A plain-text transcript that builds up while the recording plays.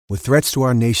With threats to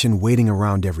our nation waiting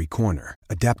around every corner,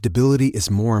 adaptability is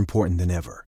more important than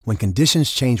ever. When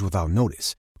conditions change without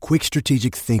notice, quick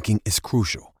strategic thinking is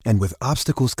crucial. And with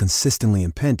obstacles consistently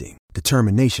impending,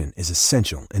 determination is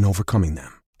essential in overcoming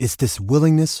them. It's this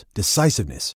willingness,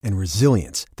 decisiveness, and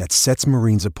resilience that sets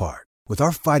Marines apart. With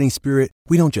our fighting spirit,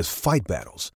 we don't just fight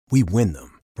battles, we win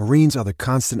them. Marines are the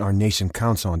constant our nation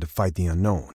counts on to fight the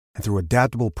unknown. And through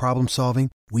adaptable problem solving,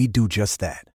 we do just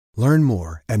that. Learn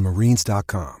more at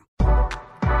marines.com.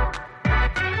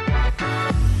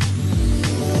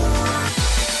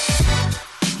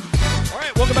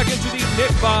 Welcome back into the Nick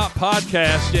Bob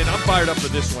podcast, and I'm fired up for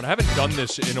this one. I haven't done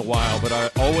this in a while, but I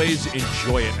always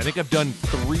enjoy it. I think I've done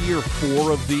 3 or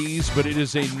 4 of these, but it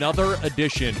is another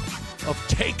edition of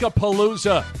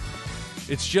Takeapalooza.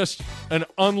 It's just an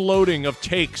unloading of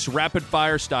takes,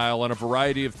 rapid-fire style, on a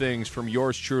variety of things from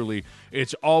yours truly.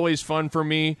 It's always fun for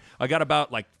me. I got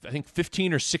about, I think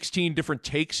 15 or 16 different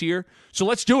takes here. So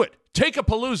let's do it.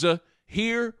 Takeapalooza.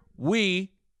 Here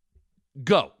we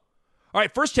go. All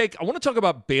right, first take, I want to talk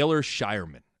about Baylor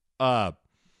Shireman. I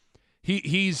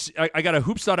got a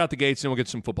hoops thought out the gates, and we'll get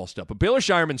some football stuff. But Baylor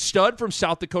Shireman, stud from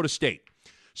South Dakota State.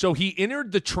 So he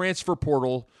entered the transfer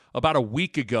portal about a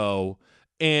week ago,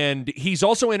 and he's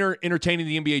also entertaining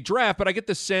the NBA draft, but I get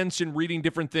the sense in reading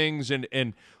different things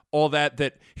and all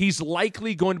that he's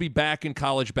likely going to be back in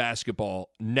college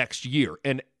basketball next year.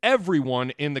 And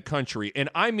everyone in the country, and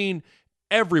I mean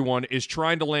everyone, is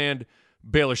trying to land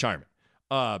Baylor Shireman.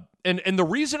 And the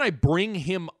reason I bring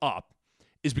him up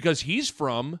is because he's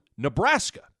from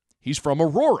Nebraska. He's from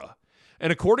Aurora.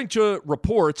 And according to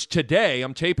reports today,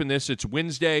 I'm taping this, it's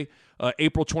Wednesday,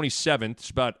 April 27th.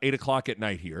 It's about 8 o'clock at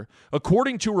night here.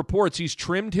 According to reports, he's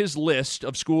trimmed his list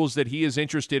of schools that he is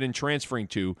interested in transferring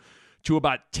to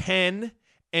about 10,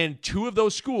 and 2 of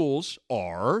those schools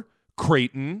are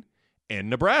Creighton and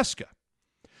Nebraska.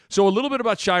 So a little bit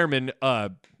about Shireman,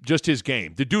 just his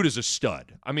game. The dude is a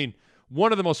stud. I mean,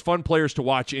 one of the most fun players to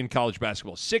watch in college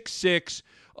basketball. 6'6",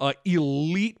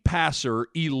 elite passer,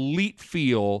 elite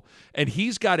feel, and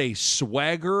he's got a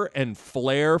swagger and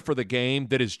flair for the game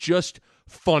that is just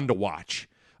fun to watch.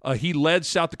 He led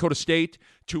South Dakota State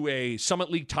to a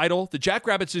Summit League title. The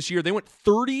Jackrabbits this year, they went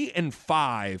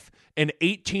 30-5 and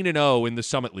 18-0 in the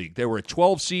Summit League. They were a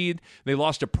 12 seed. They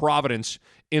lost to Providence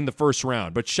in the first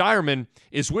round. But Shireman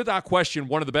is without question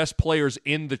one of the best players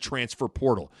in the transfer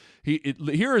portal.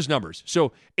 Here are his numbers.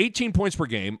 So 18 points per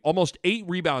game, almost 8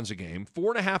 rebounds a game,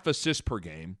 4.5 assists per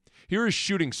game. Here are his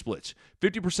shooting splits.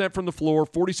 50% from the floor,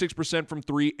 46% from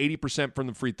 3, 80% from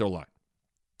the free throw line.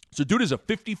 So dude is a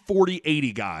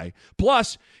 50-40-80 guy.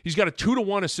 Plus, he's got a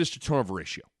 2-to-1 assist-to-turnover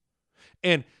ratio.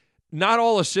 And not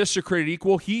all assists are created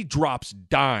equal. He drops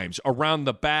dimes around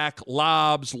the back,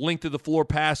 lobs, length of the floor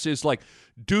passes.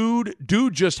 Dude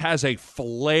just has a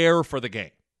flair for the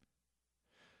game.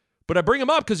 But I bring him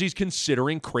up because he's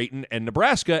considering Creighton and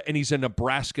Nebraska, and he's a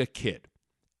Nebraska kid.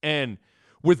 And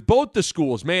with both the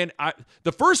schools, man,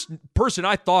 the first person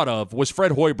I thought of was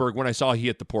Fred Hoiberg when I saw he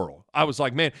hit the portal. I was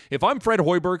like, man, if I'm Fred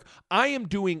Hoiberg, I am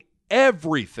doing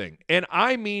everything, and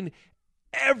I mean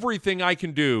everything I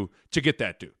can do to get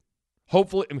that dude.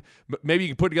 Hopefully, maybe you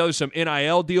can put together some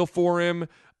NIL deal for him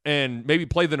and maybe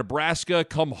play the Nebraska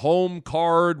come home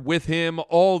card with him,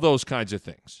 all those kinds of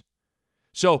things.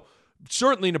 So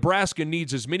certainly Nebraska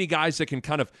needs as many guys that can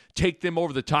kind of take them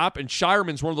over the top, and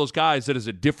Shireman's one of those guys that is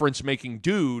a difference-making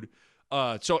dude.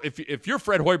 So if you're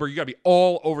Fred Hoiberg, you got to be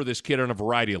all over this kid on a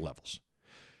variety of levels.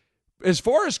 As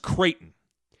far as Creighton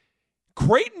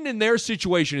in their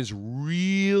situation is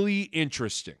really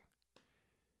interesting.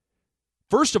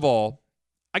 First of all,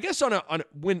 I guess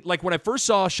when I first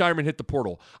saw Shireman hit the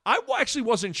portal, I actually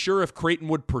wasn't sure if Creighton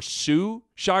would pursue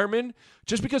Shireman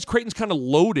just because Creighton's kind of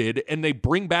loaded and they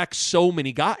bring back so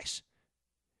many guys.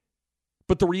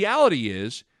 But the reality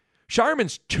is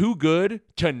Shireman's too good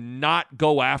to not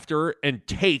go after and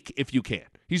take if you can.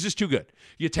 He's just too good.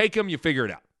 You take him, you figure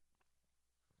it out.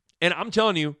 And I'm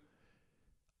telling you,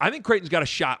 I think Creighton's got a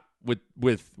shot with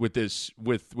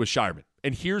Shireman.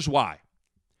 And here's why.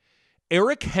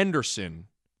 Eric Henderson,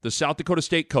 the South Dakota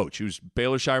State coach, who's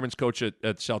Baylor Shireman's coach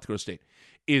at South Dakota State,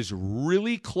 is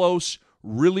really close,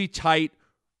 really tight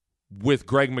with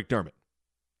Greg McDermott.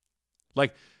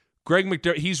 Greg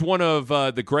McDermott, he's one of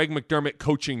the Greg McDermott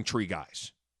coaching tree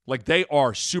guys. They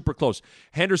are super close.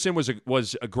 Henderson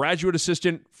was a graduate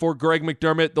assistant for Greg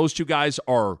McDermott. Those two guys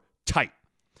are tight.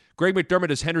 Greg McDermott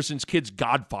is Henderson's kid's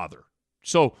godfather.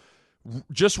 So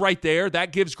just right there,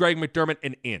 that gives Greg McDermott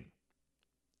an in.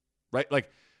 Right?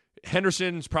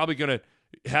 Henderson's probably going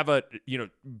to have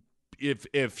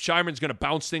if Shireman's going to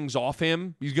bounce things off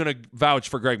him, he's going to vouch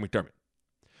for Greg McDermott.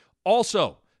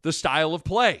 Also, the style of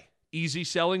play. Easy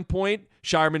selling point.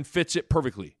 Shireman fits it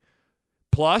perfectly.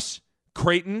 Plus,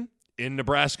 Creighton in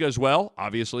Nebraska as well,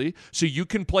 obviously. So you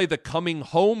can play the coming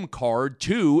home card,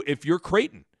 too, if you're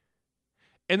Creighton.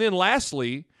 And then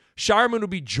lastly, Shireman will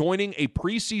be joining a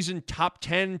preseason top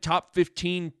 10, top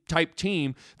 15 type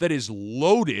team that is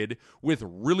loaded with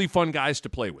really fun guys to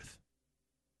play with.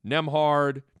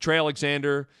 Nemhard, Trey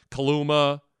Alexander,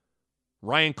 Kaluma,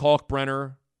 Ryan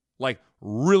Kalkbrenner, like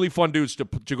really fun dudes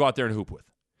to go out there and hoop with.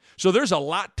 So there's a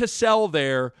lot to sell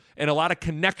there and a lot of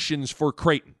connections for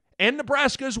Creighton and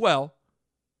Nebraska as well.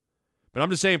 But I'm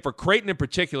just saying for Creighton in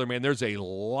particular, man, there's a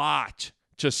lot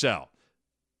to sell.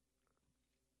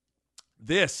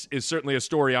 This is certainly a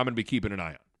story I'm going to be keeping an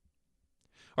eye on.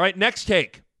 All right, next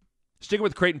take. Sticking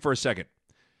with Creighton for a second.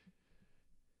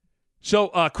 So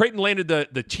Creighton landed the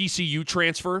TCU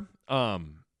transfer,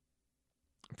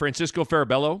 Francisco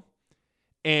Farabello.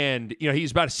 And, you know, he's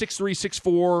about a 6'3",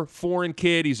 6'4", foreign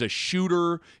kid. He's a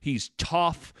shooter. He's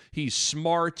tough. He's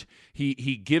smart. He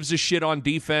gives a shit on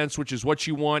defense, which is what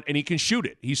you want, and he can shoot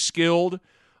it. He's skilled.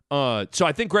 So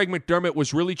I think Greg McDermott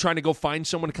was really trying to go find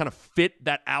someone to kind of fit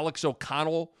that Alex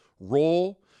O'Connell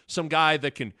role, some guy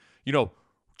that can, you know,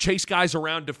 chase guys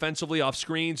around defensively off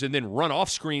screens and then run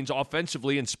off screens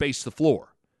offensively and space the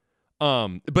floor.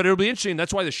 But it'll be interesting.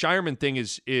 That's why the Shireman thing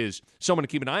is someone to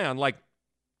keep an eye on. Like,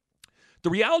 the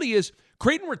reality is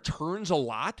Creighton returns a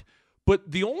lot,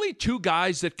 but the only two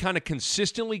guys that kind of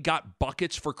consistently got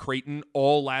buckets for Creighton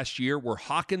all last year were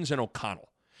Hawkins and O'Connell.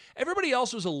 Everybody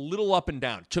else was a little up and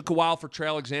down. Took a while for Trey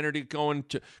Alexander to go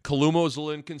into. Kaluma was a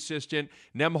little inconsistent.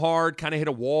 Nemhard kind of hit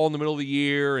a wall in the middle of the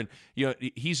year, and you know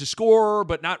he's a scorer,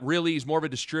 but not really. He's more of a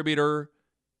distributor.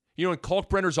 You know, and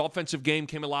Kalkbrenner's offensive game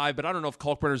came alive, but I don't know if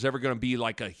Kalkbrenner's ever going to be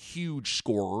like a huge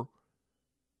scorer.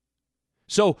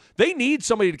 So they need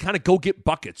somebody to kind of go get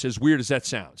buckets, as weird as that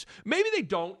sounds. Maybe they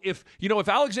don't. If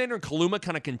Alexander and Kaluma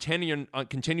kind of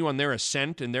continue on their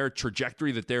ascent and their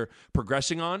trajectory that they're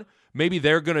progressing on, maybe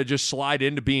they're going to just slide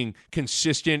into being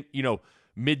consistent, you know,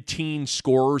 mid-teen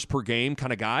scorers per game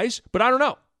kind of guys. But I don't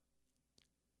know.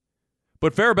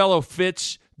 But Farabello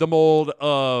fits the mold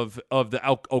of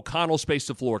the O'Connell space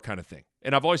the floor kind of thing.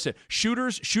 And I've always said,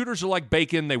 shooters are like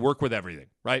bacon. They work with everything,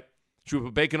 right? Should we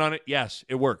put bacon on it? Yes,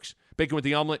 it works. Bacon with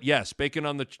the omelet? Yes. Bacon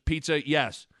on the pizza?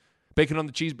 Yes. Bacon on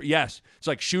the cheese? Yes. It's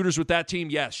like shooters with that team?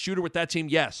 Yes. Shooter with that team?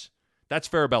 Yes. That's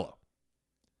Farabello.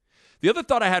 The other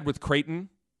thought I had with Creighton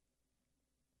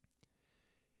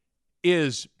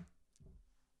is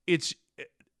it's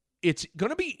going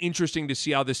to be interesting to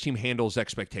see how this team handles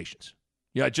expectations.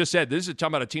 Yeah, I just said this is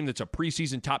talking about a team that's a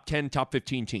preseason top 10, top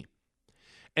 15 team.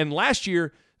 And last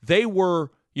year, they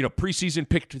were, you know, preseason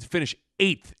picked to finish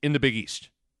 8th in the Big East.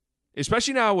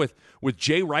 Especially now with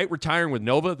Jay Wright retiring with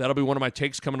Nova. That'll be one of my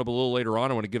takes coming up a little later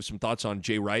on. I want to give some thoughts on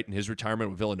Jay Wright and his retirement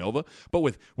with Villanova. But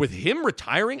with him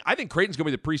retiring, I think Creighton's going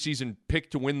to be the preseason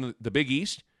pick to win the Big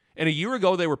East. And a year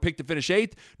ago, they were picked to finish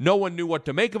 8th. No one knew what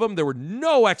to make of them. There were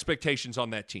no expectations on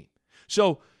that team.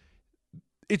 So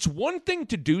it's one thing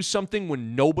to do something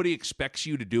when nobody expects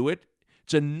you to do it.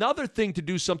 It's another thing to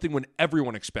do something when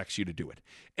everyone expects you to do it.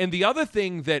 And the other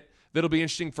thing that'll be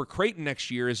interesting for Creighton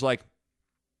next year is like,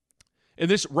 and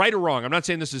this, right or wrong, I'm not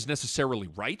saying this is necessarily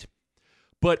right,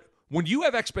 but when you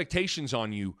have expectations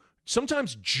on you,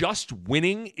 sometimes just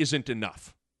winning isn't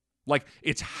enough. Like,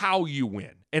 it's how you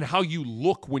win and how you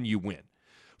look when you win.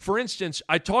 For instance,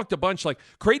 I talked a bunch, like,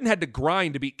 Creighton had to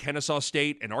grind to beat Kennesaw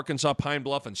State and Arkansas Pine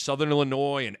Bluff and Southern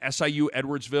Illinois and SIU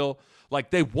Edwardsville. Like,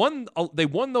 they won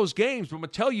those games, but I'm going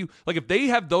to tell you, like, if they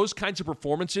have those kinds of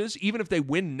performances, even if they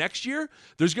win next year,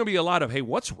 there's going to be a lot of, hey,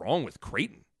 what's wrong with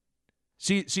Creighton?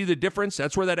 See the difference?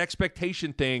 That's where that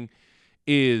expectation thing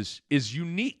is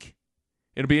unique.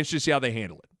 It'll be interesting to see how they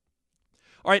handle it.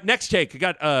 All right, next take. I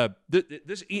got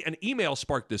an email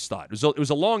sparked this thought. It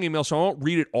was a long email, so I won't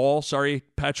read it all. Sorry,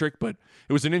 Patrick, but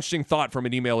it was an interesting thought from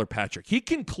an emailer, Patrick. He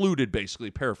concluded,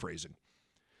 basically, paraphrasing,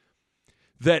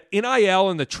 that NIL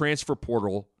and the transfer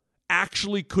portal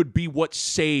actually could be what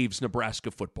saves Nebraska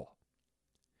football.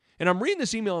 And I'm reading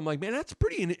this email, I'm like, man,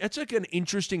 that's like an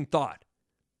interesting thought.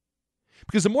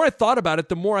 Because the more I thought about it,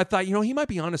 the more I thought, he might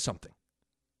be onto something.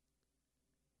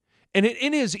 And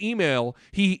in his email,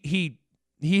 he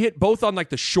hit both on like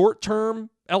the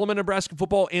short-term element of Nebraska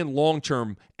football and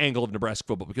long-term angle of Nebraska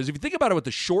football. Because if you think about it with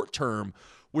the short term,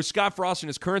 with Scott Frost in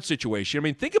his current situation, I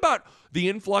mean, think about the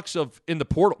influx in the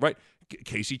portal, right?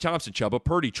 Casey Thompson, Chubba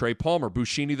Purdy, Trey Palmer,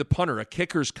 Bushini the punter, a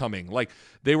kicker's coming. Like,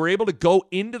 they were able to go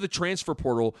into the transfer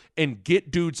portal and get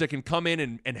dudes that can come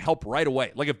in and help right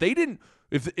away. Like, if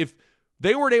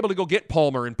they weren't able to go get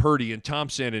Palmer and Purdy and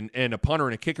Thompson and a punter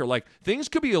and a kicker, like, things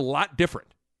could be a lot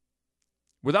different.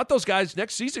 Without those guys,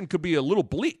 next season could be a little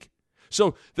bleak.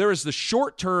 So there is the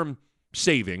short-term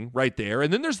saving right there,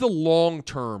 and then there's the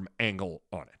long-term angle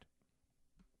on it.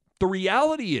 The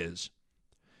reality is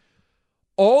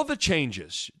all the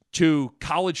changes to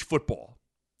college football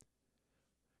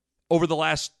over the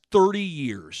last 30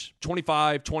 years,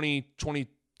 25, 20,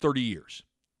 30 years,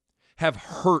 have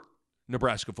hurt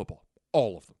Nebraska football.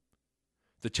 All of them.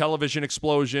 The television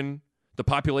explosion, the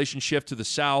population shift to the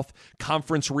South,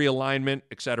 conference realignment,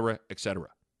 et cetera, et cetera.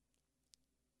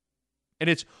 And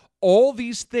it's all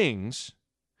these things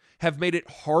have made it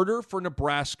harder for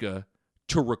Nebraska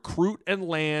to recruit and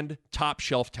land top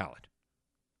shelf talent.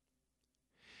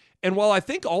 And while I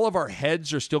think all of our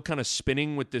heads are still kind of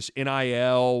spinning with this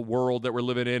NIL world that we're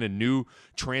living in and new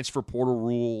transfer portal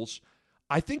rules,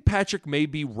 I think Patrick may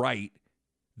be right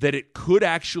that it could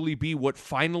actually be what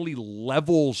finally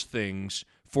levels things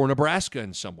for Nebraska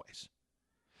in some ways.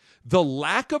 The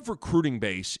lack of recruiting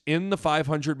base in the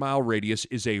 500-mile radius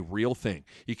is a real thing.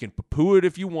 You can poo-poo it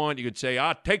if you want. You could say,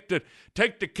 take the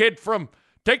kid from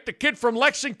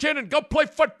Lexington and go play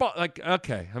football. Like,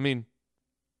 okay, I mean,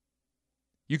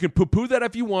 you can poo-poo that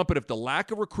if you want, but if the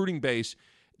lack of recruiting base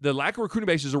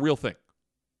is a real thing.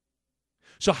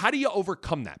 So how do you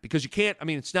overcome that? Because you can't, I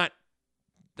mean,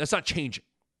 that's not changing.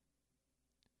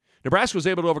 Nebraska was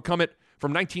able to overcome it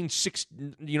from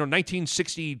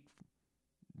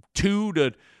 1962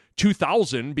 to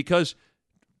 2000 because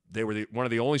they were one of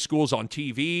the only schools on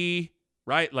TV,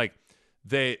 right? Like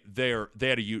they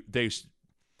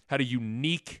had a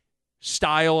unique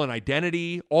style and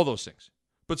identity, all those things.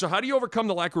 But so how do you overcome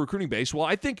the lack of recruiting base? Well,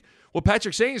 I think what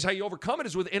Patrick's saying is how you overcome it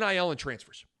is with NIL and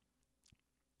transfers.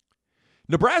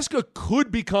 Nebraska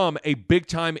could become a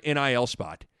big-time NIL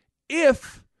spot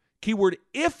if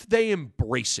they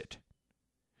embrace it.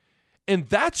 And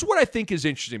that's what I think is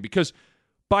interesting because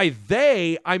by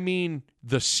they, I mean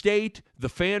the state, the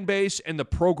fan base, and the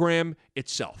program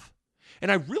itself.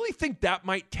 And I really think that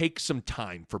might take some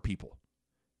time for people.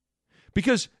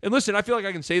 Because, and listen, I feel like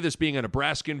I can say this being a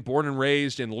Nebraskan, born and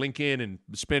raised in Lincoln and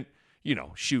spent,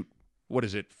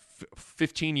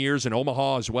 15 years in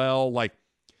Omaha as well. Like,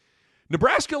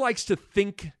 Nebraska likes to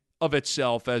think of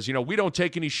itself as, we don't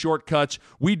take any shortcuts,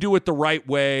 we do it the right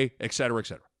way, et cetera, et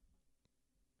cetera.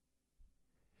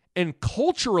 And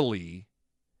culturally,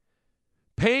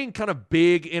 paying kind of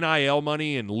big NIL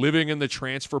money and living in the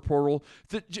transfer portal,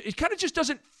 it kind of just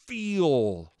doesn't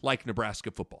feel like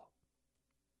Nebraska football.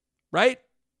 Right?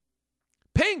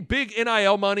 Paying big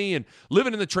NIL money and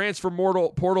living in the transfer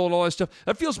portal and all that stuff,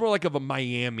 that feels more like of a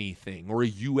Miami thing or a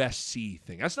USC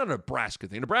thing. That's not a Nebraska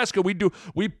thing. Nebraska, we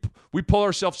pull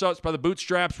ourselves up by the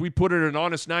bootstraps. We put it an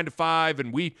honest 9 to 5,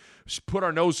 and we put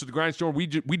our nose to the grindstone. We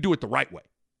do it the right way.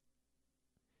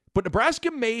 But Nebraska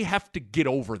may have to get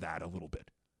over that a little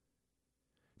bit.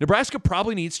 Nebraska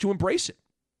probably needs to embrace it.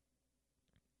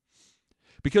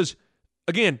 Because,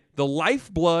 again, the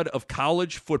lifeblood of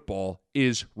college football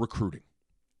is recruiting.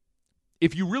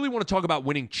 If you really want to talk about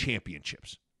winning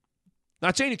championships,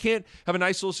 not saying you can't have a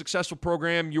nice little successful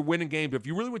program, you're winning games, but if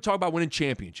you really want to talk about winning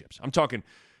championships, I'm talking,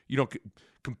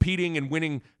 competing and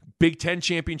winning Big Ten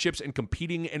championships and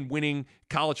competing and winning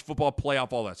college football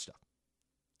playoff, all that stuff.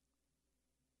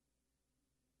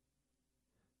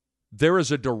 There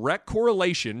is a direct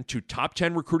correlation to top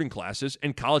 10 recruiting classes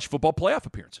and college football playoff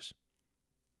appearances.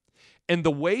 And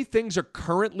the way things are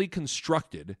currently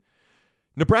constructed,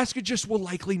 Nebraska just will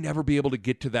likely never be able to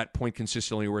get to that point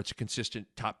consistently where it's a consistent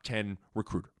top 10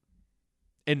 recruiter.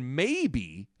 And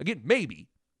maybe NIL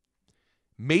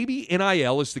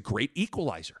is the great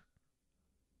equalizer.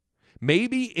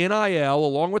 Maybe NIL,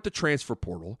 along with the transfer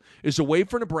portal, is a way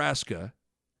for Nebraska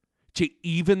to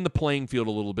even the playing field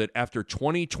a little bit after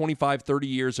 20, 25, 30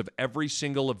 years of every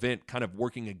single event kind of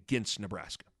working against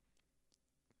Nebraska.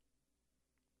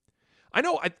 I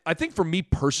know, I think for me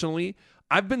personally,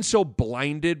 I've been so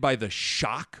blinded by the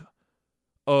shock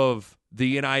of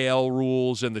the NIL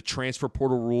rules and the transfer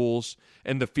portal rules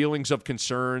and the feelings of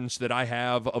concerns that I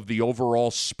have of the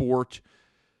overall sport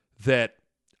that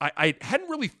I hadn't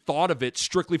really thought of it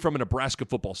strictly from a Nebraska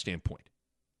football standpoint.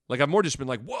 Like, I've more just been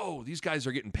like, whoa, these guys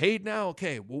are getting paid now?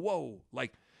 Okay, well, whoa.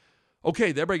 Like, okay,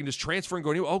 everybody can just transfer and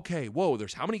go anywhere. Okay, whoa,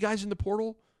 there's how many guys in the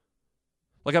portal?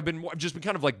 Like, I've just been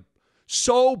kind of like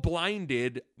so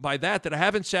blinded by that I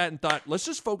haven't sat and thought, let's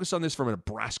just focus on this from a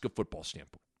Nebraska football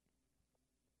standpoint.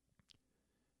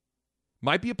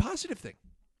 Might be a positive thing.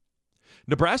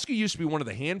 Nebraska used to be one of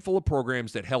the handful of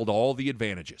programs that held all the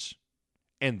advantages.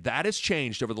 And that has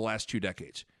changed over the last 2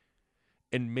 decades.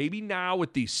 And maybe now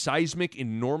with these seismic,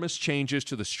 enormous changes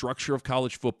to the structure of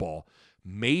college football,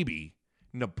 maybe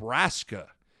Nebraska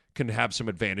can have some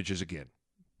advantages again.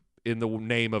 in the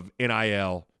name of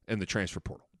NIL and the transfer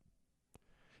portal.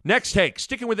 Next take,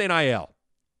 sticking with NIL.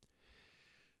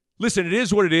 Listen, it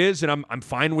is what it is, and I'm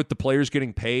fine with the players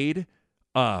getting paid.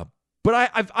 But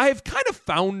I've kind of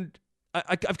found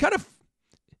I've kind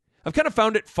of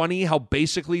found it funny how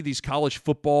basically these college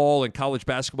football and college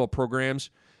basketball programs,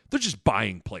 they're just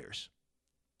buying players.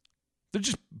 They're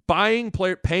just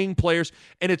paying players,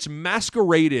 and it's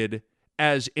masqueraded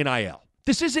as NIL.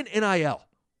 This isn't NIL.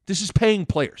 This is paying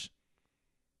players.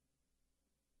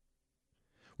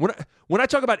 When I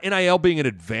talk about NIL being an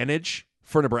advantage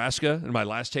for Nebraska, in my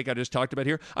last take I just talked about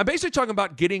here, I'm basically talking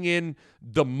about getting in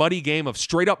the muddy game of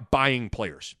straight up buying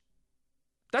players.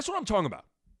 That's what I'm talking about.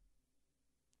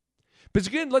 But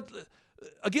again,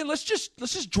 let's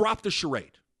just drop the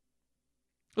charade.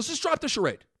 Let's just drop the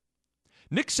charade.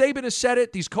 Nick Saban has said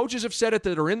it. These coaches have said it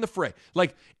that are in the fray.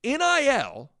 Like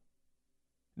NIL,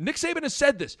 Nick Saban has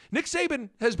said this. Nick Saban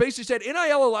has basically said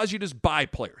NIL allows you to just buy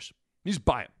players. You just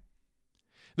buy them.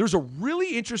 There's a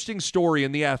really interesting story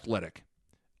in The Athletic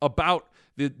about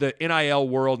the NIL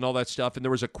world and all that stuff. And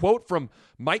there was a quote from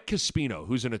Mike Caspino,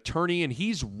 who's an attorney, and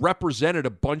he's represented a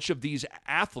bunch of these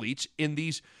athletes in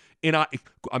these,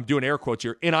 I'm doing air quotes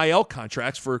here, NIL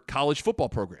contracts for college football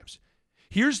programs.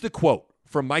 Here's the quote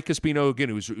from Mike Caspino, again,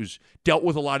 who's dealt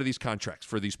with a lot of these contracts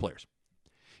for these players.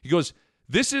 He goes,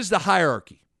 "This is the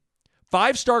hierarchy.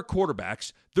 5-star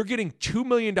quarterbacks, they're getting $2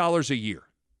 million a year.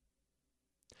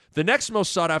 The next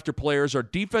most sought-after players are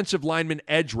defensive linemen,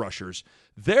 edge rushers.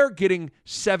 They're getting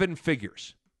 7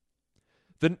 figures.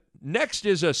 The next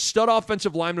is a stud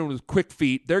offensive lineman with quick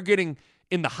feet. They're getting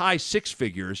in the high 6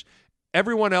 figures.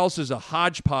 Everyone else is a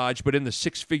hodgepodge, but in the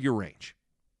 6-figure range."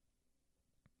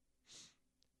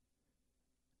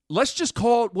 Let's just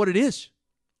call it what it is.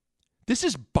 This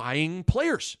is buying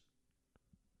players.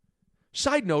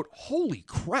 Side note, holy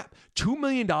crap, $2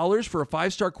 million for a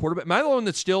 5-star quarterback. Am I the one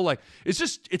that's still like,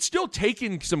 it's still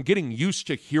taking some getting used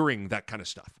to hearing that kind of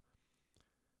stuff.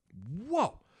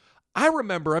 Whoa.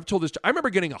 I've told this, I remember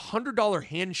getting a $100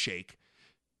 handshake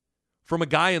from a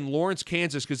guy in Lawrence,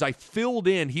 Kansas, because I filled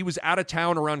in. He was out of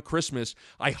town around Christmas.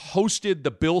 I hosted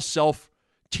the Bill Self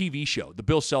TV show, the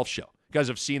Bill Self show. You guys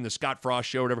have seen the Scott Frost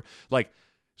show or whatever. Like,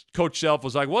 Coach Self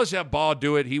was like, well, let's have Ball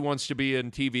do it. He wants to be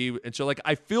in TV. And so, like,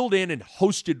 I filled in and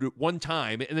hosted it one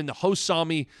time, and then the host saw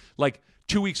me, like,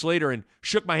 2 weeks later and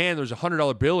shook my hand. There was a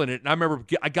 $100 bill in it. And I remember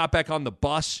I got back on the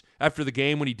bus after the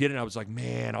game when he did it, and I was like,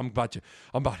 man, I'm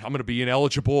going to be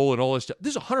ineligible and all this stuff.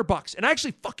 This is $100, and I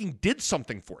actually fucking did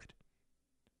something for it.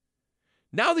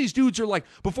 Now these dudes are like,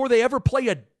 before they ever play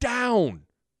a down,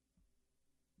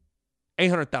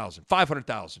 $800,000,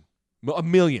 $500,000, $1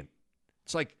 million.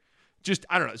 It's like, just,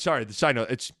 I don't know. Sorry, the side note.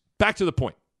 It's back to the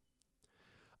point.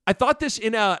 I thought this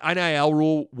NIL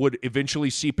rule would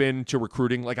eventually seep into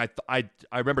recruiting. Like, I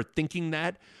remember thinking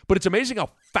that. But it's amazing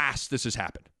how fast this has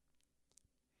happened.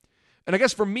 And I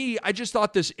guess for me, I just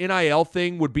thought this NIL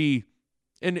thing would be,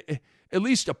 and at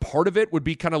least a part of it would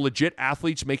be kind of legit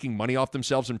athletes making money off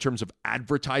themselves in terms of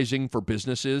advertising for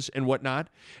businesses and whatnot.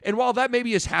 And while that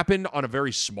maybe has happened on a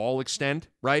very small extent,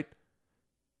 right?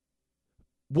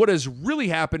 What has really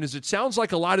happened is it sounds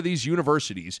like a lot of these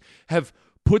universities have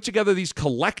put together these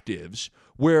collectives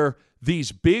where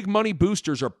these big money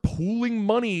boosters are pooling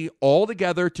money all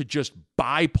together to just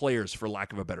buy players, for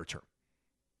lack of a better term.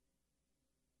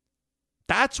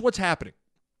 That's what's happening.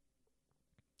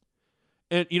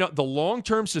 And, the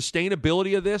long-term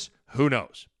sustainability of this, who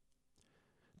knows?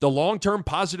 The long-term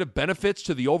positive benefits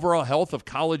to the overall health of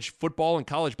college football and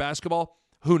college basketball,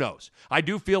 who knows? I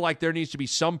do feel like there needs to be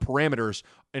some parameters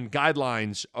and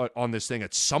guidelines on this thing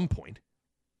at some point.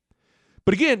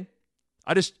 But again,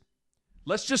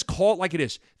 let's just call it like it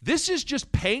is. This is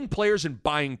just paying players and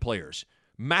buying players,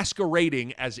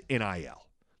 masquerading as NIL.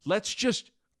 Let's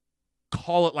just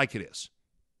call it like it is.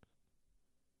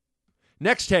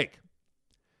 Next take.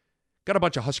 Got a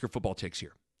bunch of Husker football takes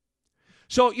here.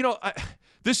 So,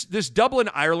 this Dublin,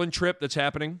 Ireland trip that's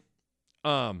happening,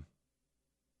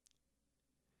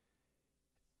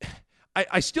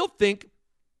 I still think,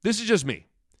 this is just me,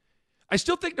 I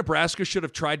still think Nebraska should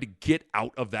have tried to get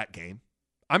out of that game.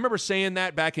 I remember saying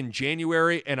that back in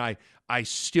January, and I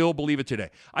still believe it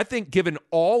today. I think given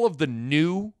all of the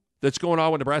new that's going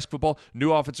on with Nebraska football,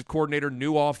 new offensive coordinator,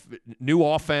 new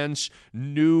offense,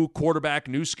 new quarterback,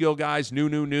 new skill guys,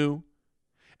 new,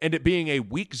 and it being a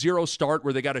week 0 start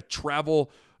where they got to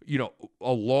travel,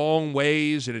 a long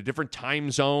ways in a different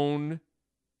time zone,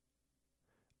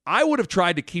 I would have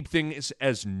tried to keep things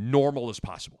as normal as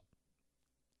possible.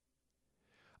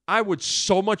 I would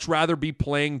so much rather be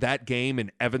playing that game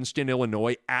in Evanston,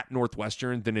 Illinois at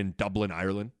Northwestern than in Dublin,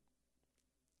 Ireland.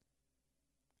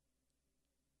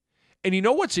 And you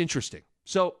know what's interesting?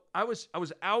 So I was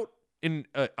out in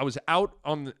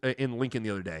Lincoln the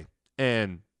other day,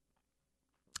 and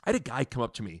I had a guy come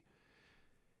up to me,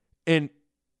 and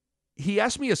he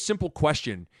asked me a simple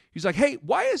question. He's like, "Hey,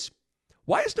 why is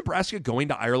Nebraska going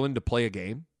to Ireland to play a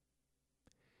game?"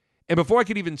 And before I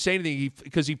could even say anything,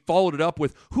 because he followed it up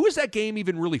with, "Who is that game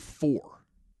even really for?"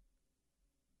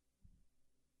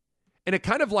 And it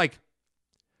kind of like,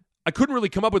 I couldn't really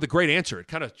come up with a great answer. It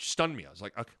kind of stunned me. I was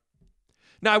like, okay.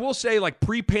 Now, I will say, like,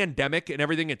 pre-pandemic and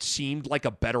everything, it seemed like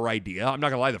a better idea. I'm not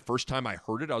going to lie, the first time I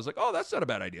heard it, I was like, oh, that's not a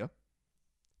bad idea.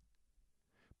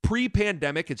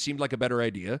 Pre-pandemic, it seemed like a better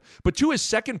idea. But to his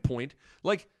second point,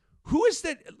 like, who is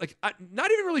that? Like, I'm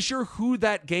not even really sure who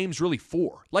that game's really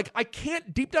for. Like,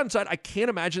 deep down inside, I can't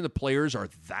imagine the players are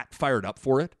that fired up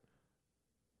for it.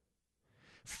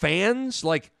 Fans,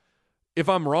 like, if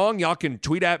I'm wrong, y'all can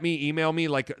tweet at me, email me,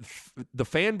 like the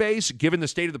fan base, given the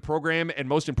state of the program, and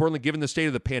most importantly, given the state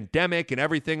of the pandemic and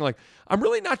everything, like, I'm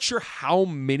really not sure how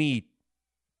many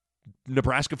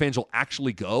Nebraska fans will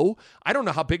actually go. I don't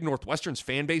know how big Northwestern's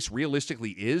fan base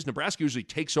realistically is. Nebraska usually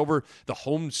takes over the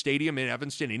home stadium in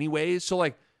Evanston anyways. So,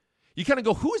 like, you kind of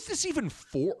go, who is this even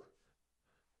for?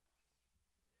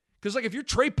 Because, like, if you're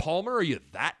Trey Palmer, are you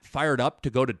that fired up to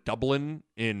go to Dublin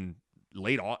in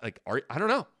late, like, I don't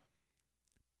know.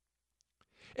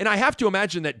 And I have to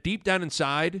imagine that deep down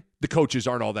inside, the coaches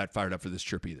aren't all that fired up for this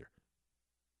trip either.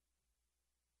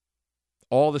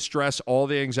 All the stress, all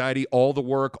the anxiety, all the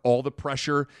work, all the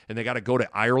pressure, and they got to go to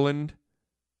Ireland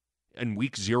in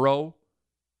week 0.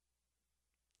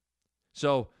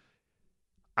 So,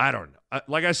 I don't know.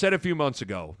 Like I said a few months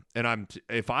ago, and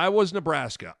if I was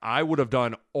Nebraska, I would have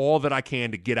done all that I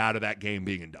can to get out of that game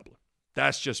being in Dublin.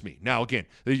 That's just me. Now, again,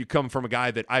 you come from a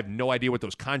guy that I have no idea what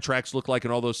those contracts look like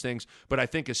and all those things, but I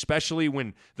think especially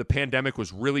when the pandemic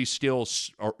was really still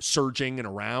surging and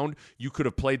around, you could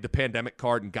have played the pandemic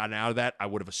card and gotten out of that. I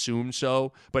would have assumed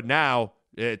so. But now,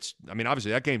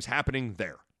 obviously that game's happening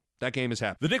there. That game is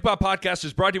happening. The Nick Bob Podcast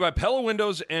is brought to you by Pella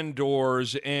Windows and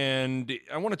Doors, and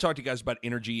I want to talk to you guys about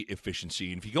energy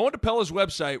efficiency. And if you go into Pella's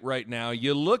website right now,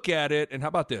 you look at it, and how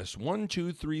about this? 1,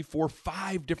 2, 3, 4,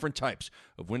 5 different types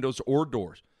of windows or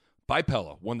doors by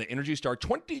Pella won the Energy Star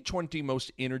 2020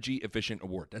 Most Energy Efficient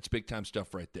Award. That's big-time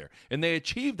stuff right there. And they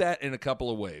achieved that in a couple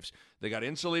of ways. They got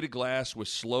insulated glass, which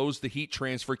slows the heat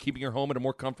transfer, keeping your home at a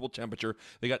more comfortable temperature.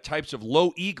 They got types of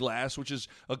low-E glass, which is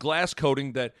a glass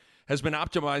coating that has been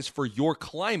optimized for your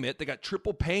climate. They got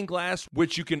triple pane glass,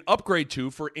 which you can upgrade to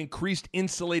for increased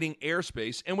insulating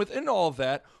airspace. And within all of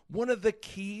that, one of the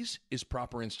keys is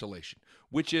proper installation,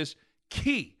 which is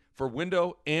key for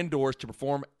window and doors to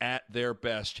perform at their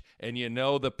best. And you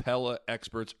know the Pella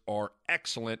experts are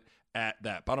excellent at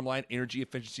that. Bottom line, energy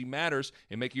efficiency matters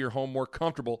in making your home more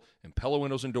comfortable, and Pella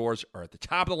windows and doors are at the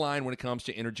top of the line when it comes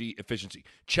to energy efficiency.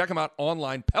 Check them out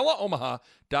online,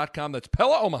 PellaOmaha.com. That's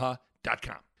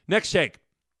PellaOmaha.com. Next take.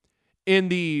 In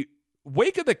the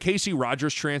wake of the Casey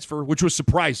Rogers transfer, which was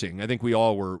surprising, I think we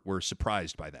all were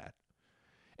surprised by that.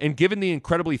 And given the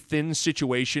incredibly thin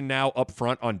situation now up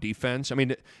front on defense, I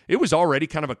mean, it was already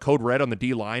kind of a code red on the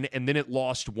D-line, and then it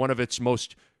lost one of its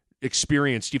most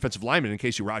experienced defensive linemen in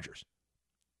Casey Rogers.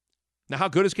 Now, how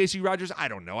good is Casey Rogers? I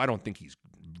don't know. I don't think he's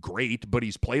great, but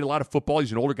he's played a lot of football.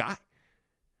 He's an older guy.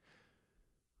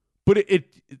 But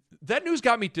that news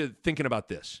got me to thinking about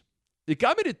this. It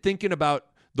got me to thinking about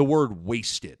the word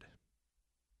wasted.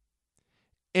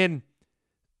 And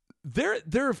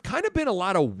there have kind of been a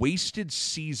lot of wasted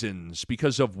seasons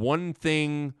because of one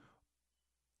thing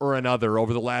or another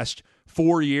over the last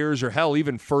 4 years, or hell,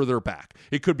 even further back.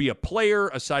 It could be a player,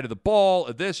 a side of the ball,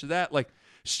 a this or that. Like,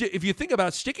 if you think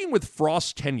about sticking with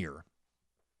Frost's tenure,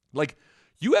 like,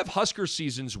 you have Husker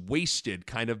seasons wasted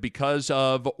kind of because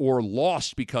of, or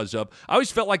lost because of. I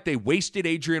always felt like they wasted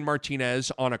Adrian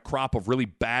Martinez on a crop of really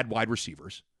bad wide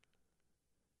receivers.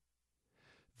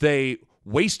 They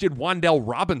wasted Wan'Dale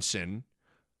Robinson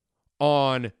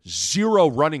on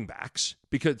 0 running backs,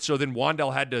 so then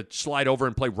Wan'Dale had to slide over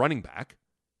and play running back.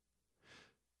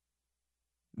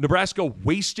 Nebraska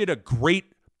wasted a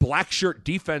great black shirt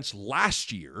defense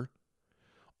last year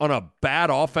on a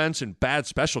bad offense and bad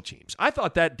special teams. I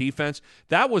thought that defense,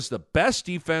 that was the best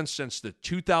defense since the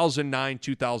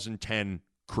 2009-2010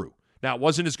 crew. Now, it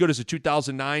wasn't as good as the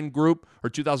 2009 group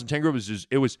or 2010 group.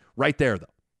 It was right there, though.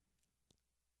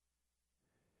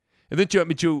 And then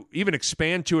to even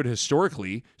expand to it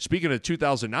historically, speaking of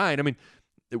 2009, I mean,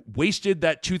 it wasted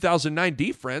that 2009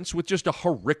 defense with just a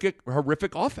horrific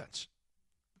offense.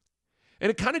 And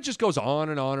it kind of just goes on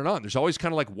and on and on. There's always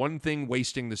kind of like one thing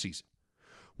wasting the season.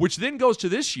 Which then goes to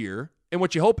this year, and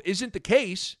what you hope isn't the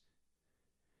case,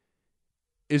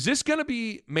 is this going to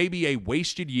be maybe a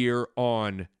wasted year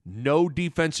on no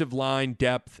defensive line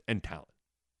depth and talent?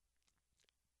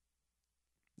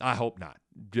 I hope not.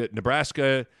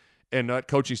 Nebraska and that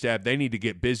coaching staff, they need to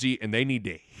get busy, and they need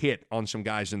to hit on some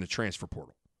guys in the transfer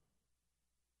portal.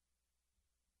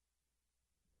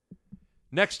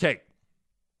 Next take.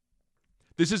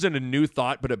 This isn't a new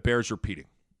thought, but it bears repeating.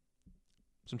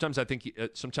 Sometimes I think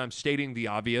sometimes stating the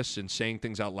obvious and saying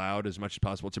things out loud as much as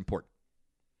possible, it's important.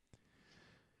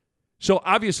 So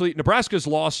obviously, Nebraska's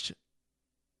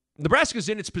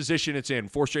in its position it's in.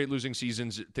 4 straight losing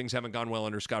seasons. Things haven't gone well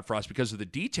under Scott Frost because of the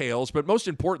details. But most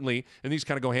importantly, and these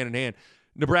kind of go hand in hand,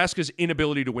 Nebraska's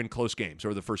inability to win close games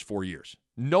over the first 4 years.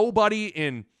 Nobody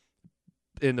in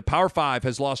the Power 5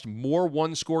 has lost more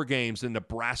one-score games than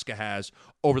Nebraska has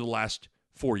over the last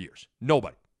 4 years.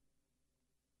 Nobody.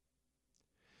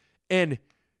 And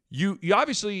you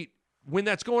obviously, when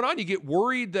that's going on, you get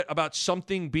worried about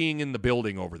something being in the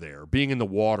building over there, being in the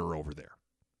water over there.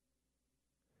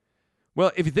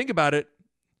 Well, if you think about it,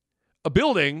 a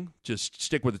building, just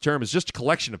stick with the term, is just a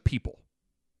collection of people.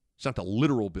 It's not the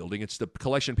literal building. It's the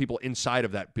collection of people inside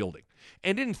of that building.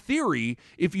 And in theory,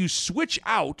 if you switch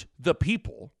out the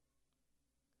people,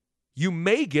 you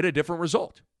may get a different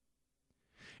result.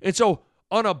 And so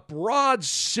on a broad,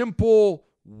 simple,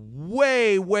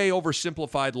 way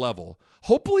oversimplified level,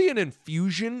 hopefully an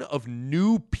infusion of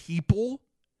new people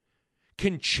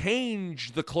can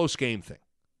change the close game thing.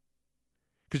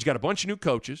 Because you got a bunch of new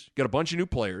coaches, you got a bunch of new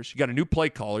players, you got a new play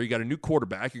caller, you got a new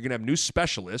quarterback, you're going to have new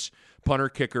specialists, punter,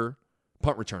 kicker,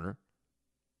 punt returner.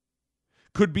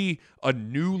 Could be a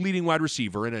new leading wide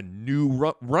receiver and a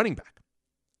new running back.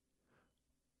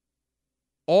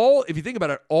 If you think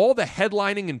about it, all the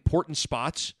headlining important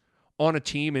spots on a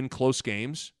team in close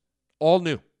games, all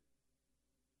new.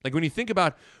 Like when you think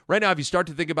about, right now, if you start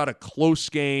to think about a close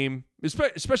game,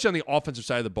 especially on the offensive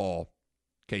side of the ball,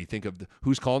 okay, you think of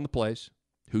who's calling the plays,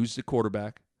 who's the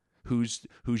quarterback, who's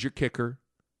your kicker,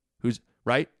 who's,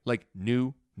 right? Like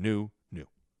new.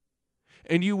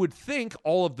 And you would think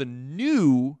all of the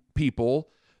new people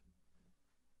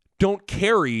don't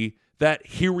carry that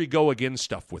here we go again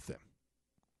stuff with them.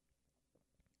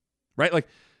 Right? Like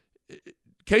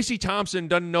Casey Thompson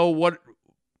doesn't know what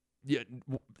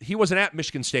he wasn't at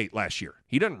Michigan State last year.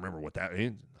 He doesn't remember what that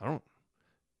is.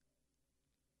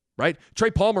 Right? Trey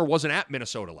Palmer wasn't at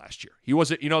Minnesota last year. He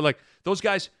wasn't, like those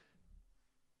guys.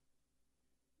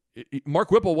 Mark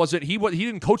Whipple wasn't, he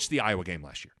didn't coach the Iowa game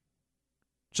last year.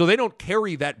 So they don't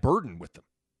carry that burden with them.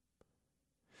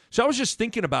 So I was just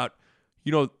thinking about,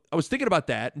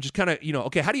 that and just kind of,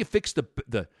 okay, how do you fix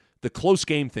the close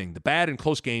game thing, the bad and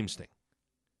close games thing?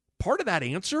 Part of that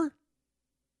answer,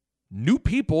 new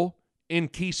people in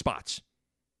key spots.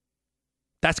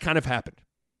 That's kind of happened.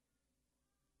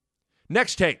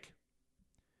 Next take.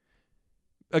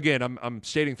 Again, I'm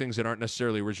stating things that aren't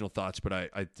necessarily original thoughts, but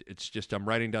I'm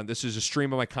writing down. This is a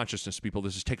stream of my consciousness, people.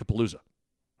 This is Takeapalooza.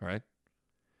 All right?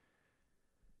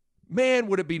 Man,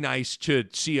 would it be nice to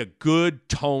see a good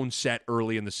tone set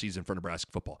early in the season for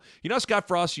Nebraska football. Scott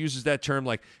Frost uses that term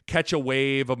like catch a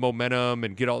wave of momentum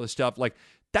and get all this stuff. Like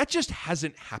that just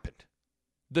hasn't happened.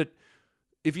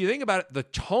 If you think about it, the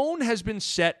tone has been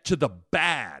set to the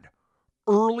bad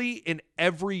early in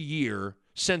every year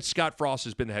since Scott Frost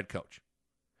has been the head coach.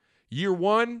 Year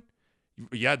one,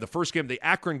 the first game, the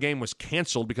Akron game was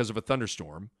canceled because of a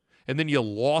thunderstorm. And then you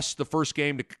lost the first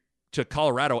game to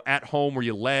Colorado at home where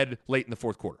you led late in the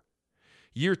fourth quarter.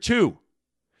 Year two,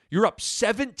 you're up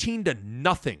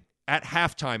 17-0 at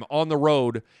halftime on the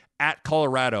road at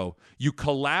Colorado. You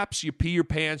collapse, you pee your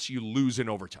pants, you lose in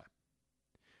overtime.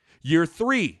 Year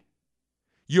three,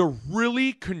 you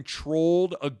really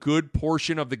controlled a good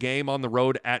portion of the game on the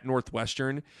road at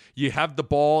Northwestern. You have the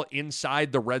ball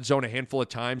inside the red zone a handful of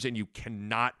times, and you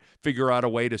cannot figure out a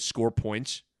way to score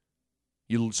points.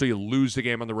 So you lose the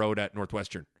game on the road at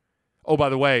Northwestern. Oh, by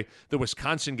the way, the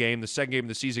Wisconsin game, the second game of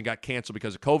the season, got canceled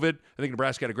because of COVID. I think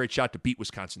Nebraska had a great shot to beat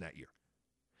Wisconsin that year.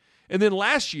 And then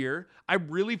last year, I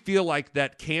really feel like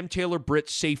that Cam Taylor-Britt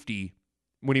safety,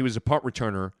 when he was a punt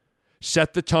returner,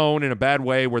 set the tone in a bad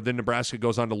way where then Nebraska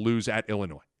goes on to lose at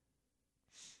Illinois.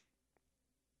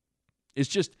 It's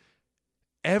just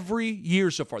every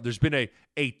year so far, there's been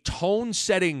a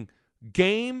tone-setting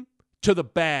game to the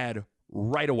bad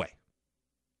right away.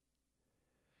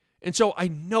 And so I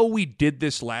know we did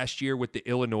this last year with the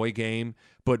Illinois game,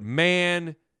 but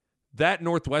man, that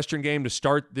Northwestern game to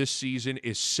start this season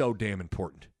is so damn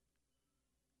important.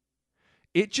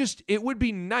 It would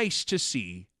be nice to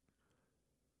see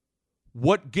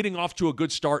what getting off to a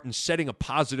good start and setting a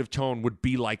positive tone would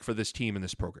be like for this team and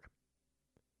this program.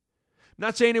 I'm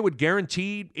not saying it would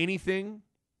guarantee anything,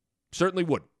 Certainly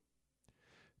would.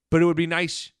 But it would be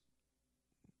nice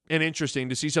and interesting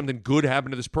to see something good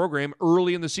happen to this program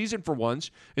early in the season for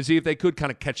once and see if they could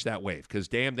kind of catch that wave. Because,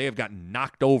 damn, they have gotten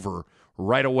knocked over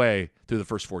right away through the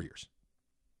first 4 years.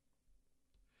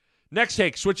 Next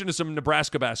take, switching to some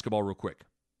Nebraska basketball real quick.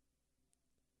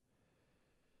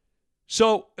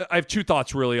 So I have two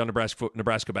thoughts really on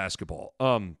Nebraska basketball.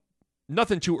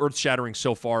 Nothing too earth-shattering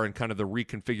so far in kind of the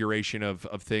reconfiguration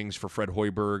of things for Fred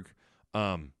Hoiberg.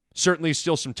 Certainly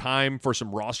still some time for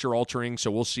some roster altering, so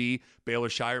we'll see. Baylor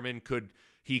Shireman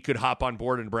could hop on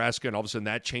board in Nebraska, and all of a sudden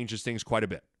that changes things quite a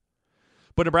bit.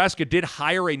 But Nebraska did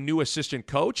hire a new assistant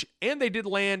coach, and they did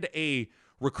land a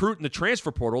recruit in the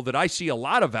transfer portal that I see a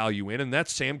lot of value in, and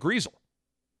that's Sam Griesel.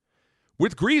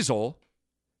 With Griesel,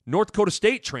 North Dakota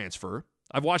State transfer,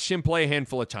 I've watched him play a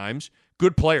handful of times.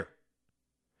 Good player.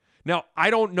 Now, I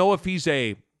don't know if he's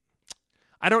a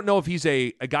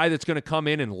guy that's going to come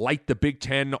in and light the Big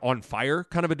Ten on fire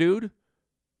kind of a dude.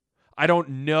 I don't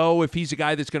know if he's a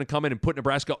guy that's going to come in and put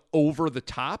Nebraska over the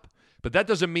top, but that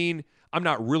doesn't mean I'm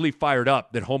not really fired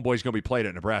up that homeboy's going to be played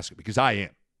at Nebraska, because I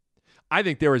am. I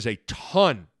think there is a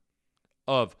ton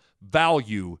of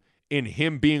value in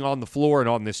him being on the floor and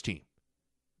on this team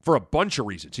for a bunch of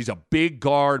reasons. He's a big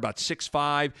guard, about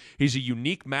 6'5". He's a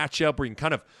unique matchup where you can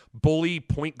kind of bully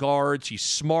point guards. He's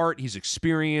smart. He's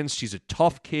experienced. He's a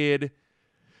tough kid.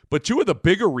 But two of the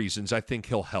bigger reasons I think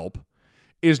he'll help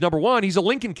is, number one, he's a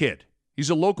Lincoln kid. He's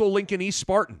a local Lincoln East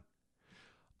Spartan.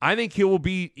 I think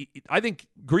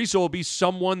Griesel will be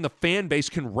someone the fan base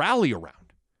can rally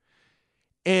around.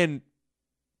 And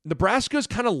Nebraska's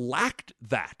kind of lacked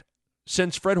that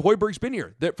since Fred Hoiberg's been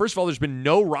here. First of all, there's been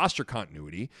no roster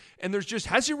continuity, and there's just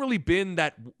hasn't really been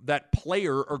that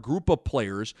player or group of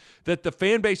players that the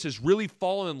fan base has really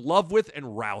fallen in love with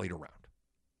and rallied around.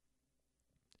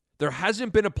 There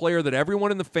hasn't been a player that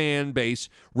everyone in the fan base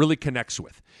really connects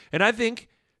with. And I think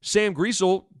Sam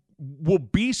Griesel will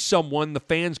be someone the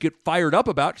fans get fired up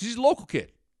about because he's a local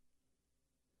kid.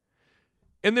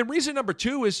 And then reason number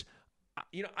two is,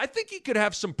 I think he could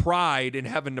have some pride in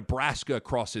having Nebraska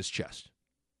across his chest,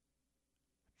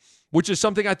 which is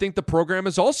something I think the program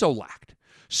has also lacked.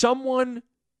 Someone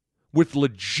with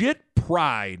legit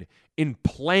pride in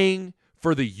playing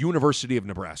for the University of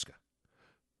Nebraska.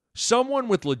 Someone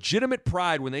with legitimate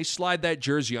pride when they slide that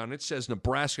jersey on, it says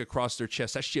Nebraska across their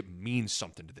chest. That shit means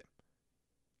something to them.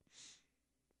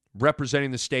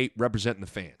 Representing the state, representing the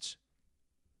fans.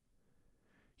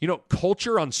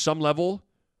 Culture on some level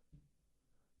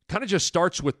kind of just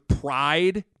starts with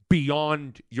pride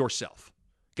beyond yourself.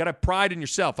 Got to have pride in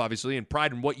yourself, obviously, and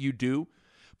pride in what you do.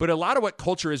 But a lot of what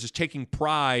culture is taking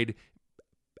pride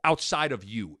outside of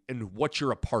you and what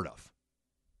you're a part of.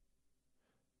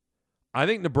 I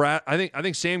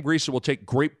think Sam Griesel will take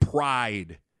great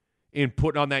pride in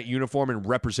putting on that uniform and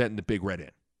representing the Big Red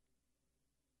Inn.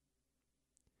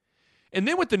 And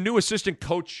then with the new assistant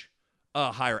coach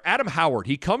hire, Adam Howard,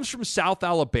 he comes from South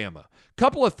Alabama.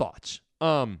 Couple of thoughts.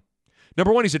 Number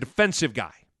one, he's a defensive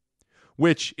guy,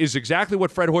 which is exactly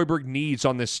what Fred Hoiberg needs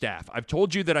on this staff. I've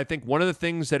told you that I think one of the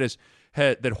things that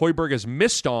Hoiberg has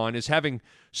missed on is having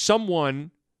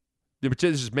someone, this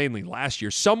is mainly last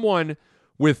year, someone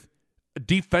with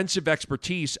defensive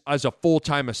expertise as a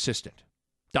full-time assistant.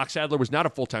 Doc Sadler was not a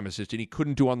full-time assistant. He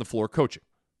couldn't do on-the-floor coaching.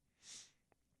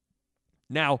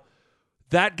 Now,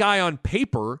 that guy on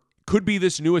paper could be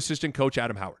this new assistant coach,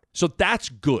 Adam Howard. So that's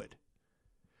good.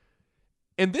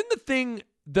 And then the thing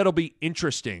that'll be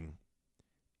interesting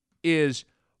is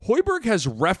Hoiberg has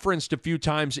referenced a few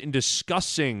times in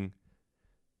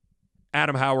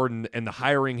Adam Howard and the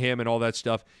hiring him and all that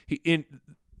stuff.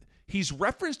 He's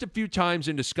referenced a few times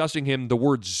in discussing him the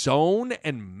word zone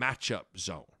and matchup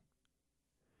zone.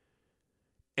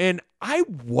 And I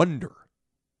wonder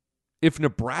if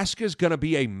Nebraska is going to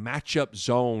be a matchup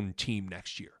zone team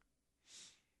next year.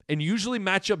 And usually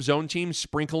matchup zone teams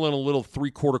sprinkle in a little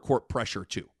three-quarter court pressure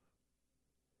too.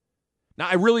 Now,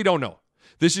 I really don't know.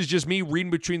 This is just me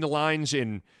reading between the lines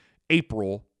in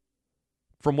April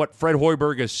from what Fred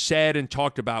Hoiberg has said and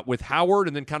talked about with Howard,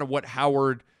 and then kind of what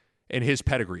Howard and his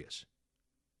pedigree is.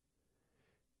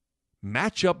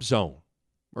 Matchup zone,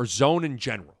 or zone in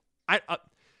general.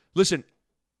 Listen,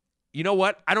 you know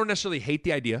what? I don't necessarily hate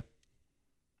the idea,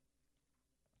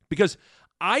 because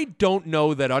I don't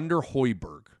know that under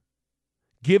Hoiberg,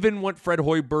 given what Fred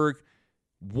Hoiberg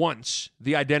wants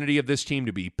the identity of this team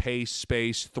to be, pace,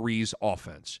 space, threes,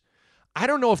 offense, I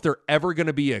don't know if they're ever going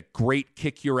to be a great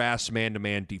kick-your-ass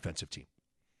man-to-man defensive team.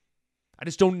 I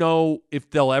just don't know if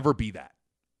they'll ever be that.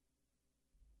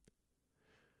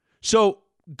 So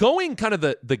going kind of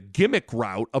the gimmick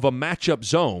route of a matchup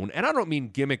zone, and I don't mean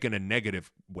gimmick in a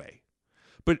negative way,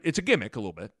 but it's a gimmick a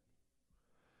little bit.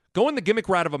 Going the gimmick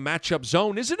route of a matchup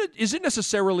zone isn't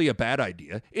necessarily a bad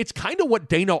idea. It's kind of what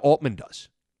Dana Altman does.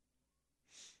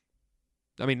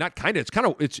 I mean, not kind of.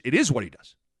 It is what he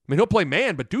does. I mean, he'll play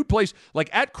man, but dude plays like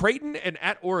at Creighton and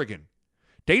at Oregon.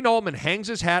 Dana Altman hangs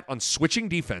his hat on switching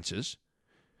defenses,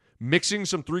 mixing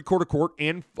some three-quarter court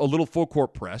and a little full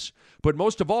court press. But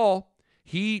most of all,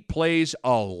 he plays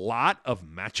a lot of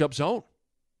matchup zone.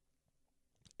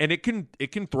 And it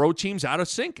can throw teams out of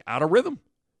sync, out of rhythm.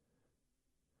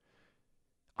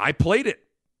 I played it.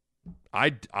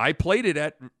 I played it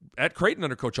at Creighton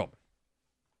under Coach Altman.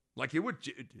 Like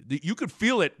you could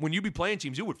feel it when you be playing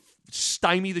teams. It would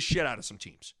stymie the shit out of some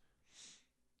teams.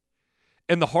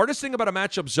 And the hardest thing about a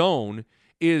matchup zone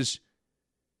is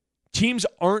teams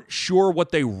aren't sure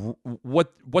what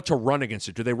to run against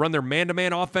it. Do they run their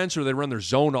man-to-man offense or do they run their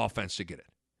zone offense to get it?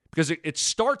 Because it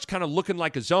starts kind of looking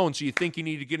like a zone, so you think you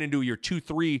need to get into your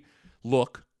 2-3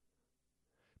 look.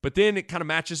 But then it kind of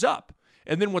matches up.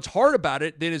 And then what's hard about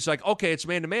it, then it's like, okay, it's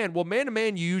man-to-man. Well,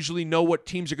 man-to-man, you usually know what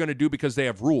teams are going to do because they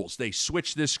have rules. They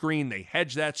switch this screen. They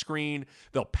hedge that screen.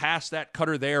 They'll pass that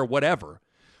cutter there, whatever.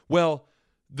 Well,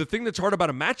 the thing that's hard about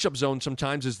a matchup zone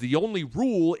sometimes is the only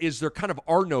rule is there kind of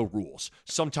are no rules.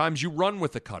 Sometimes you run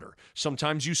with the cutter.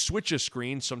 Sometimes you switch a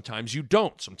screen. Sometimes you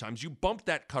don't. Sometimes you bump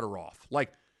that cutter off.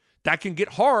 Like, that can get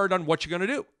hard on what you're going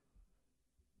to do.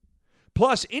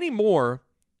 Plus, anymore,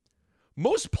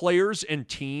 most players and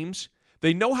teams,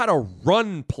 they know how to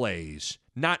run plays,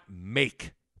 not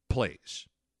make plays.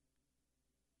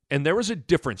 And there is a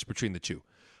difference between the two.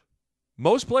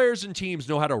 Most players and teams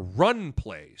know how to run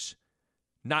plays,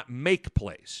 not make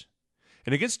plays.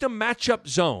 And against a matchup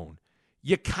zone,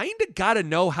 you kind of got to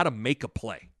know how to make a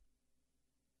play.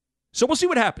 So we'll see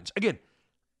what happens. Again,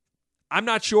 I'm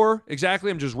not sure exactly.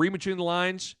 I'm just reading between the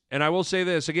lines. And I will say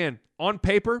this, again, on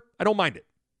paper, I don't mind it.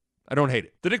 I don't hate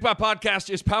it. The Nick Bot Podcast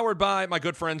is powered by my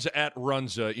good friends at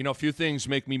Runza. You know, a few things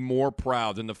make me more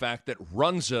proud than the fact that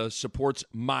Runza supports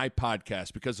my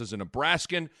podcast because as a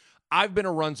Nebraskan, I've been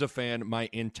a Runza fan my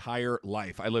entire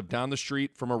life. I lived down the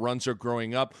street from a Runza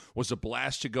growing up. Was a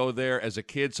blast to go there as a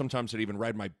kid. Sometimes I'd even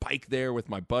ride my bike there with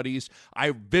my buddies.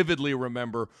 I vividly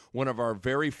remember one of our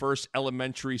very first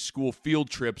elementary school field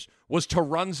trips was to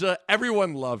Runza.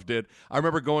 Everyone loved it. I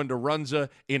remember going to Runza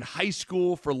in high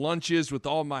school for lunches with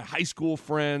all my high school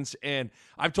friends. And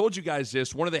I've told you guys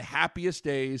this, one of the happiest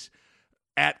days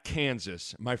at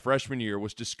Kansas my freshman year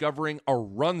was discovering a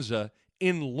Runza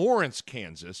in Lawrence,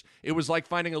 Kansas. It was like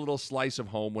finding a little slice of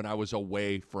home when I was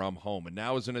away from home. And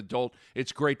now as an adult,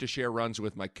 it's great to share Runza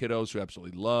with my kiddos who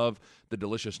absolutely love the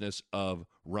deliciousness of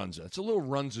Runza. It's a little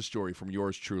Runza story from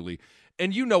yours truly.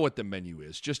 And you know what the menu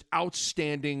is. Just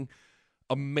outstanding,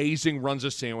 amazing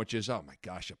Runza sandwiches. Oh my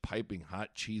gosh, a piping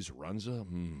hot cheese Runza?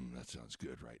 That sounds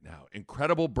good right now.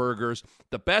 Incredible burgers,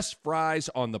 the best fries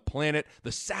on the planet.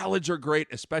 The salads are great,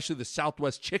 especially the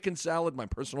Southwest chicken salad, my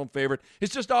personal favorite.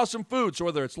 It's just awesome food. So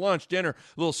whether it's lunch, dinner,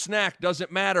 a little snack,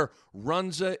 doesn't matter.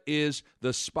 Runza is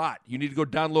the spot. You need to go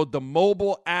download the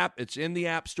mobile app. It's in the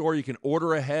App Store. You can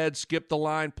order ahead, skip the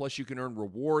line, plus you can earn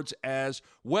rewards as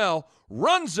well.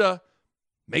 Runza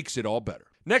makes it all better.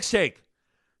 Next take.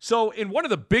 So in one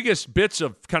of the biggest bits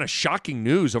of kind of shocking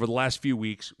news over the last few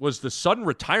weeks was the sudden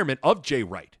retirement of Jay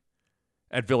Wright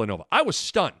at Villanova. I was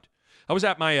stunned. I was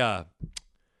at my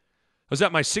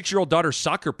 6-year-old daughter's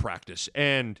soccer practice,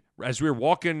 and as we were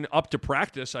walking up to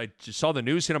practice, I just saw the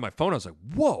news hit on my phone. I was like,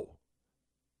 whoa.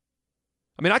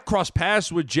 I mean, I crossed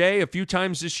paths with Jay a few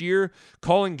times this year,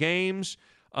 calling games,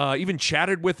 even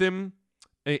chatted with him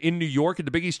in New York at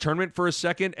the Big East tournament for a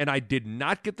second, and I did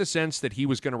not get the sense that he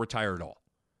was going to retire at all.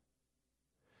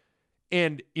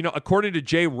 And, you know, according to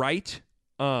Jay Wright,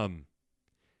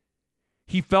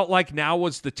 he felt like now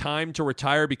was the time to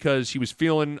retire because he was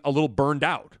feeling a little burned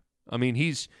out. I mean,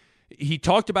 he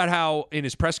talked about how, in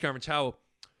his press conference, how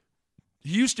he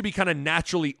used to be kind of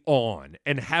naturally on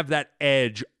and have that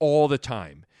edge all the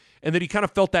time, and that he kind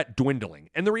of felt that dwindling.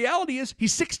 And the reality is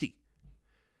he's 60.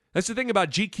 That's the thing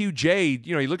about GQJ.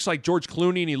 You know, he looks like George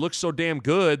Clooney, and he looks so damn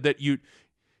good that you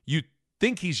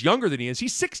think he's younger than he is.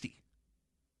 He's 60.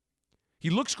 He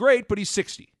looks great, but he's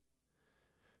 60.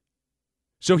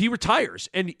 So he retires.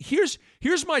 And here's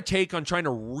my take on trying to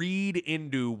read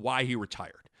into why he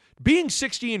retired. Being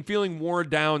 60 and feeling worn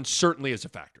down certainly is a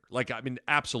factor. Like, I mean,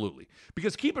 absolutely.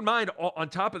 Because keep in mind, on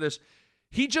top of this,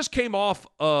 he just came out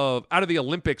of the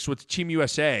Olympics with Team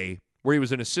USA, where he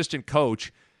was an assistant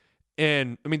coach.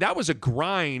 And, I mean, that was a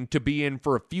grind to be in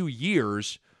for a few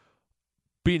years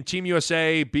being Team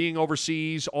USA, being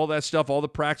overseas, all that stuff, all the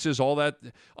practices, all that,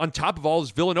 on top of all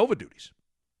his Villanova duties.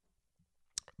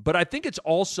 But I think it's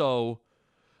also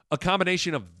a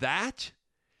combination of that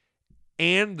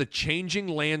and the changing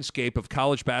landscape of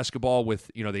college basketball with,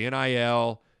 the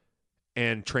NIL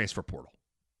and transfer portal.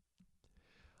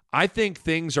 I think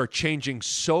things are changing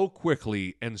so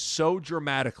quickly and so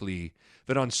dramatically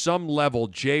that on some level,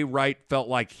 Jay Wright felt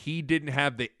like he didn't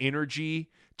have the energy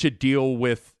to deal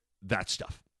with that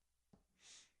stuff.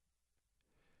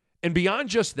 And beyond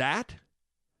just that,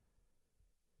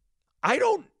 I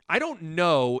don't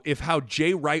know if how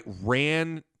Jay Wright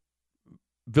ran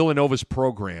Villanova's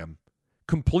program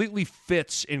completely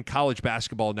fits in college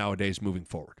basketball nowadays moving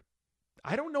forward.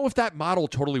 I don't know if that model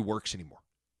totally works anymore.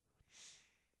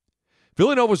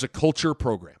 Villanova's a culture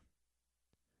program.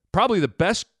 Probably the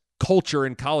best culture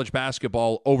in college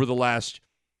basketball over the last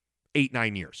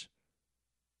 8-9 years.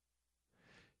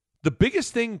 The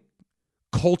biggest thing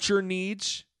culture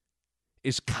needs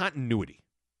is continuity.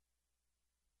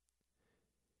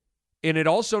 And it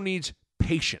also needs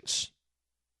patience.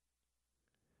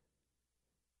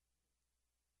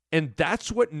 And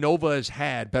that's what Nova has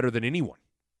had better than anyone.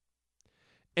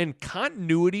 And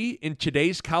continuity in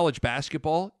today's college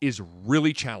basketball is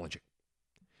really challenging.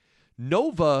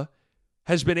 Nova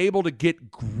has been able to get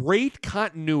great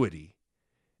continuity,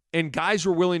 and guys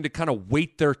were willing to kind of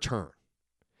wait their turn.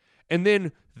 And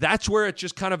then that's where it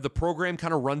just kind of, the program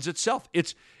kind of runs itself.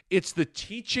 It's the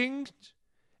teaching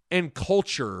and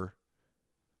culture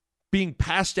being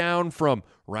passed down from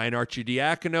Ryan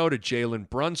Arcidiacono to Jalen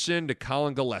Brunson to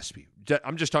Colin Gillespie.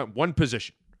 I'm just talking one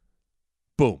position.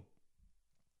 Boom.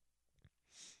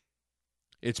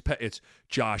 It's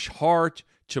Josh Hart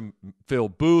to Phil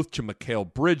Booth to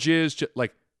Mikal Bridges to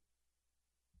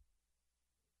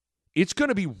it's going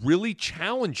to be really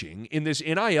challenging in this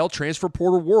NIL transfer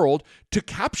portal world to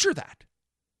capture that.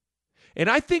 And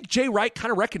I think Jay Wright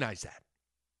kind of recognized that.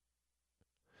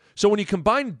 So when you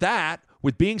combine that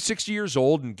with being 60 years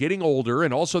old and getting older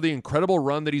and also the incredible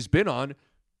run that he's been on,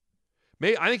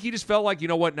 I think he just felt like, you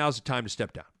know what, now's the time to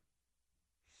step down.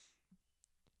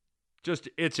 Just,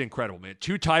 it's incredible, man.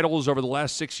 2 titles over the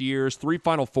last 6 years, 3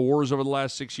 Final Fours over the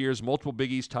last 6 years, multiple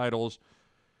Big East titles.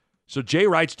 So Jay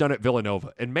Wright's done at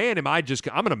Villanova. And man, I'm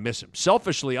going to miss him.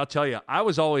 Selfishly, I'll tell you, I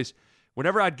was always,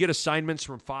 whenever I'd get assignments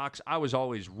from Fox, I was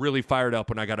always really fired up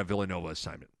when I got a Villanova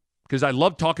assignment. Because I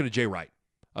love talking to Jay Wright.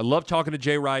 I love talking to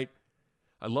Jay Wright.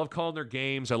 I love calling their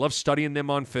games. I love studying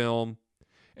them on film.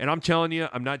 And I'm telling you,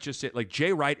 I'm not just,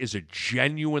 Jay Wright is a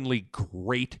genuinely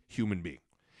great human being.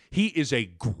 He is a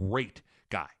great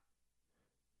guy.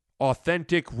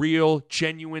 Authentic, real,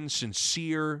 genuine,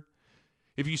 sincere.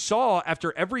 If you saw,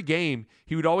 after every game,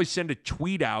 he would always send a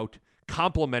tweet out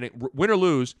complimenting, win or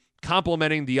lose,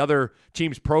 complimenting the other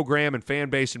team's program and fan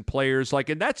base and players.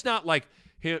 And that's not like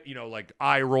him,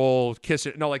 eye roll, kiss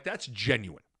it. No, that's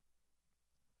genuine.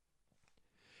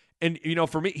 And,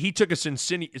 for me, he took a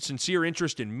sincere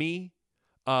interest in me.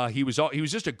 He was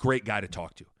just a great guy to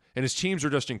talk to. And his teams are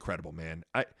just incredible, man.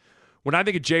 When I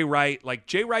think of Jay Wright,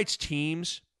 Jay Wright's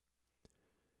teams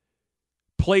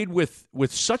played with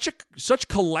such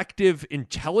collective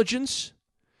intelligence,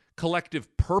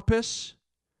 collective purpose,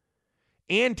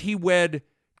 and he wed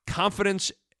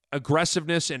confidence,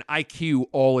 aggressiveness, and IQ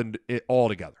all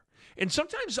together. And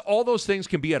sometimes all those things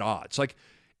can be at odds.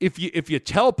 If you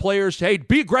tell players, hey,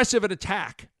 be aggressive and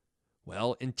attack,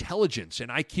 well, intelligence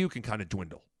and IQ can kind of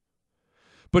dwindle.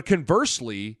 But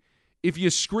conversely, if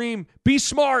you scream, be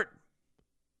smart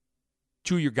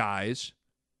to your guys,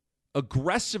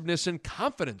 aggressiveness and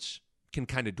confidence can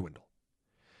kind of dwindle.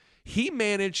 He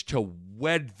managed to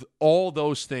wed all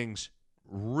those things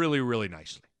really, really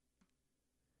nicely.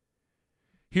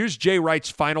 Here's Jay Wright's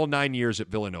final 9 years at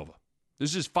Villanova.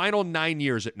 This is his final 9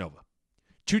 years at Nova.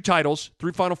 2 titles,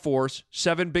 3 Final Fours,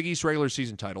 7 Big East regular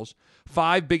season titles,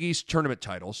 5 Big East tournament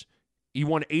titles. He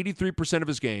won 83% of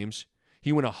his games.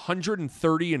 He went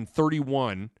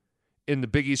 130-31 in the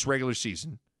Big East regular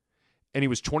season, and he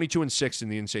was 22-6 in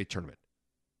the NCAA tournament.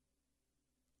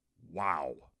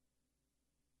 Wow.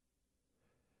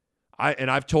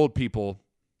 I've told people,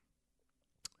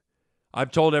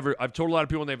 I've told a lot of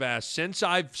people when they've asked, since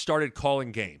I've started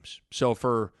calling games,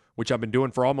 which I've been doing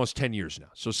for almost 10 years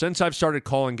now. So since I've started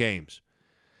calling games,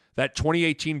 that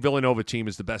 2018 Villanova team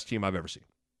is the best team I've ever seen.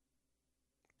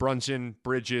 Brunson,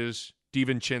 Bridges,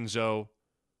 DiVincenzo,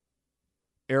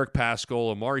 Eric Paschal,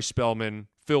 Amari Spellman,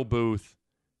 Phil Booth.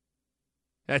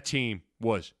 That team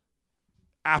was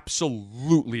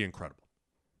absolutely incredible.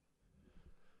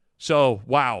 So,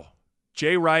 wow.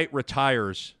 Jay Wright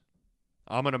retires.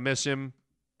 I'm going to miss him.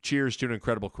 Cheers to an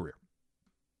incredible career.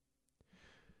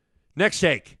 Next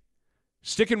take.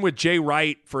 Sticking with Jay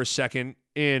Wright for a second.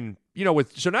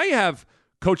 So now you have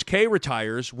Coach K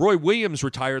retires. Roy Williams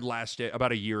retired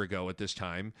about a year ago at this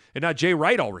time. And now Jay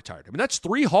Wright all retired. I mean, that's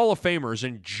 3 Hall of Famers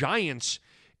and giants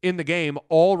in the game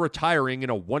all retiring in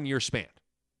a 1-year span.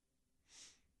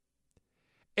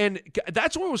 And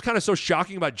that's what was kind of so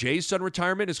shocking about Jay's sudden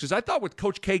retirement is because I thought with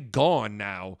Coach K gone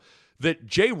now that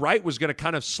Jay Wright was going to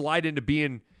kind of slide into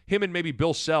being him and maybe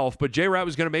Bill Self, but Jay Wright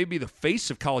was going to maybe be the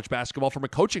face of college basketball from a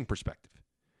coaching perspective.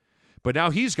 But now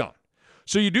he's gone.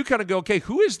 So you do kind of go, okay,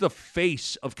 who is the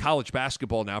face of college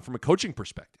basketball now from a coaching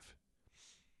perspective?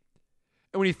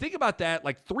 And when you think about that,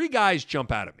 like 3 guys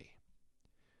jump out at me.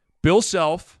 Bill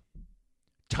Self,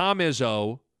 Tom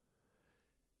Izzo,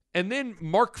 and then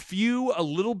Mark Few a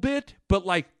little bit, but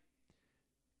like,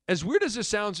 as weird as this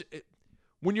sounds,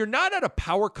 when you're not at a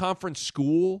power conference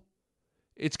school,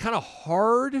 it's kind of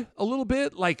hard a little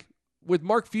bit. Like with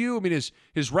Mark Few, I mean,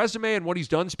 his resume and what he's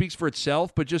done speaks for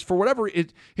itself, but just for whatever,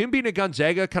 him being at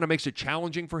Gonzaga kind of makes it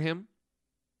challenging for him.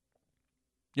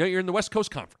 You know, you're in the West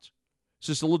Coast Conference. It's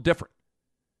just a little different.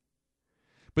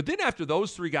 But then after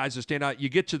those 3 guys that stand out, you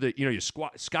get to the, your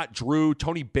Scott Drew,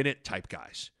 Tony Bennett type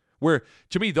guys. Where,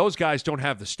 to me, those guys don't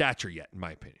have the stature yet, in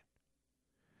my opinion.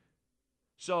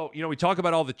 So, we talk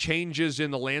about all the changes in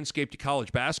the landscape to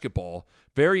college basketball.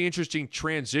 Very interesting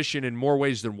transition in more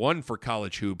ways than one for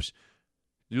college hoops.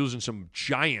 Losing some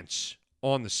giants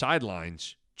on the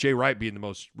sidelines, Jay Wright being the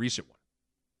most recent one.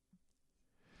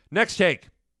 Next take.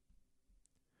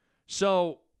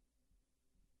 So,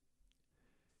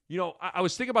 I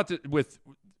was thinking about this with...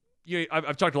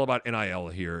 I've talked a lot about NIL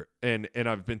here, and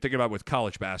I've been thinking about it with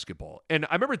college basketball. And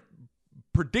I remember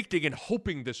predicting and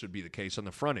hoping this would be the case on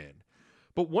the front end.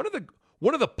 But one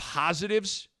of the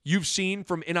positives you've seen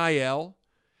from NIL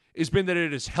has been that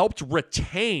it has helped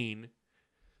retain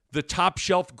the top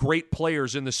shelf great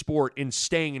players in the sport in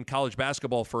staying in college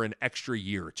basketball for an extra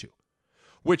year or 2,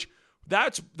 which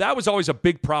that was always a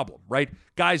big problem, right?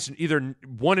 Guys either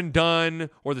one and done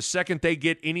or the second they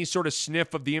get any sort of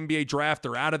sniff of the NBA draft,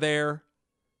 they're out of there.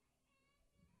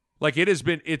 Like it's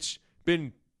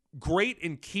been great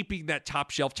in keeping that top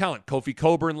shelf talent. Kofi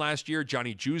Coburn last year,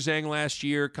 Johnny Juzang last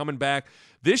year, coming back.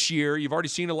 This year, you've already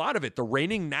seen a lot of it. The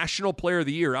reigning National Player of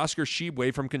the Year, Oscar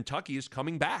Tshiebwe from Kentucky, is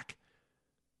coming back.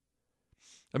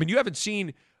 I mean, you haven't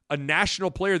seen a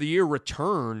National Player of the Year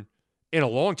return in a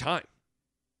long time.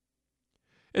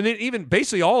 And then even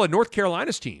basically all of North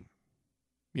Carolina's team.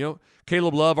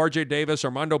 Caleb Love, RJ Davis,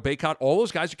 Armando Bacot, all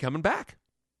those guys are coming back.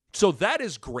 So that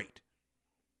is great.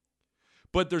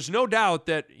 But there's no doubt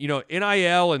that,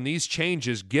 NIL and these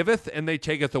changes giveth and they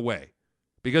taketh away.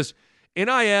 Because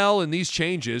NIL and these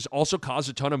changes also cause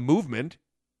a ton of movement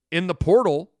in the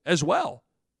portal as well.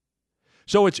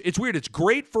 So it's weird. It's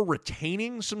great for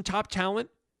retaining some top talent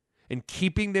and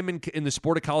keeping them in the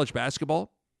sport of college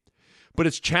basketball. But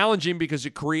it's challenging because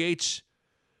it creates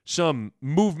some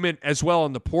movement as well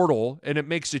in the portal, and it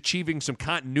makes achieving some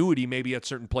continuity maybe at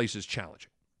certain places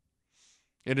challenging.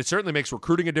 And it certainly makes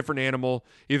recruiting a different animal,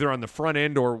 either on the front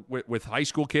end or with high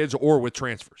school kids or with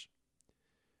transfers.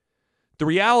 The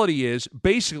reality is,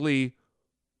 basically,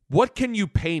 what can you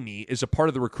pay me is a part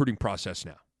of the recruiting process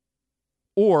now.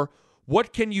 Or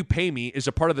what can you pay me is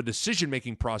a part of the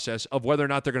decision-making process of whether or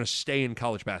not they're going to stay in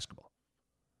college basketball.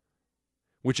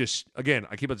 Which is, again,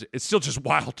 it's still just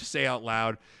wild to say out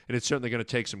loud, and it's certainly going to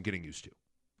take some getting used to.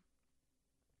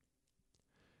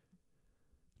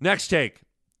 Next take.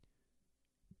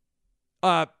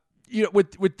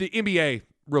 With the NBA,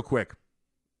 real quick.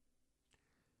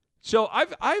 So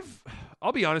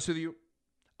I'll be honest with you,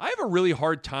 I have a really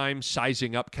hard time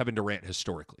sizing up Kevin Durant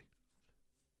historically.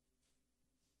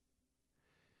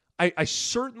 I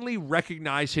certainly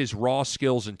recognize his raw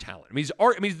skills and talent. I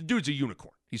mean, the dude's a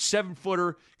unicorn. He's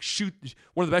 7-footer,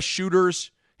 one of the best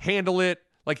shooters, handle it.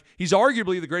 Like, he's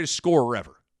arguably the greatest scorer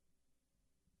ever.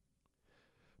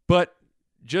 But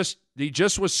he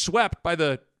just was swept by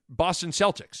the Boston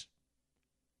Celtics.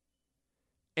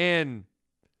 And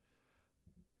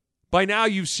by now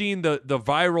you've seen the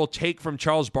viral take from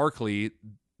Charles Barkley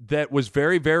that was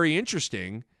very, very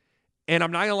interesting. And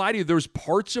I'm not going to lie to you, there's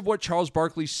parts of what Charles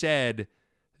Barkley said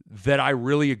that I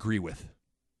really agree with.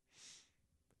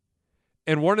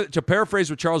 And to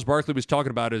paraphrase what Charles Barkley was talking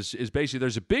about is basically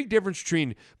there's a big difference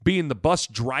between being the bus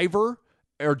driver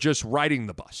or just riding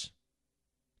the bus.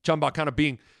 Talking about kind of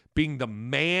being the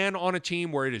man on a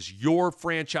team where it is your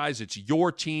franchise, it's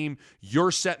your team,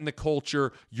 you're setting the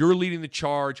culture, you're leading the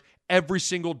charge every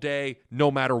single day, no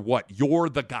matter what. You're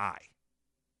the guy.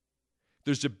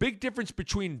 There's a big difference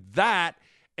between that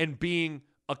and being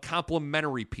a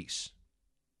complementary piece.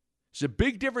 There's a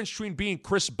big difference between being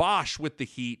Chris Bosh with the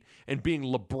Heat and being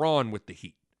LeBron with the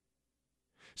Heat.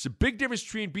 It's a big difference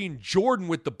between being Jordan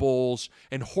with the Bulls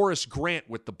and Horace Grant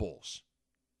with the Bulls.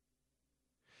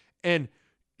 And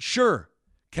sure,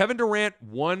 Kevin Durant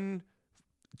won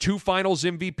 2 finals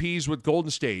MVPs with Golden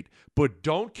State, but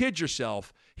don't kid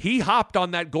yourself. He hopped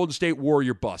on that Golden State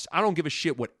Warrior bus. I don't give a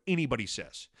shit what anybody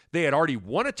says. They had already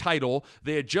won a title.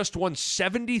 They had just won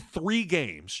 73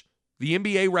 games, the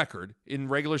NBA record in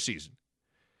regular season.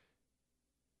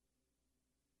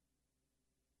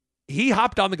 He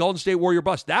hopped on the Golden State Warrior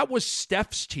bus. That was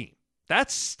Steph's team.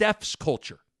 That's Steph's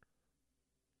culture.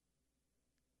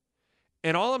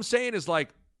 And all I'm saying is, like,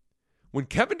 when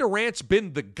Kevin Durant's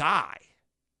been the guy,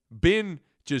 been,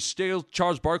 to steal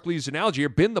Charles Barkley's analogy here,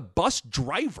 been the bus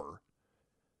driver,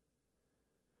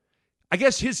 I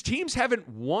guess his teams haven't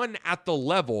won at the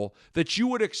level that you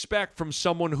would expect from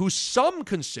someone who some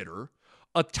consider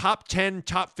a top 10,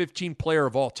 top 15 player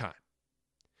of all time.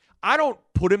 I don't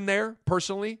put him there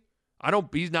personally.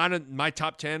 He's not in my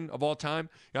top 10 of all time.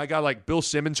 You know, I got like Bill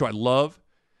Simmons, who I love,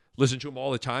 listen to him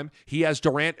all the time. He has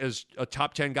Durant as a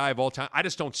top 10 guy of all time. I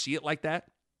just don't see it like that.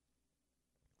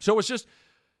 So it's just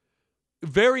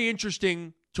very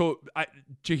interesting to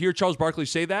hear Charles Barkley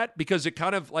say that, because it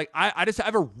kind of like, I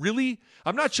have a really,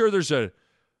 I'm not sure there's a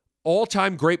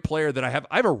all-time great player that I have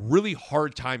a really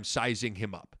hard time sizing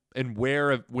him up and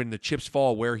when the chips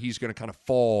fall, where he's going to kind of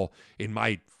fall in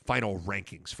my final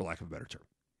rankings, for lack of a better term.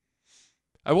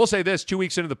 I will say this, 2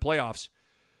 weeks into the playoffs,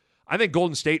 I think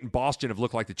Golden State and Boston have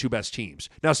looked like the two best teams.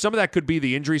 Now, some of that could be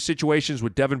the injury situations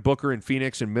with Devin Booker in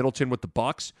Phoenix and Middleton with the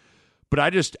Bucks, but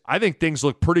I think things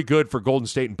look pretty good for Golden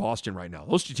State and Boston right now.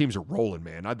 Those two teams are rolling,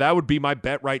 man. That would be my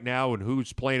bet right now, and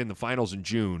who's playing in the finals in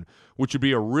June, which would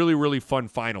be a really, really fun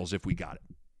finals if we got it.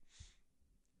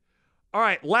 All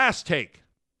right, last take.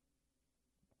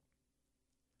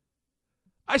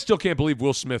 I still can't believe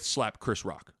Will Smith slapped Chris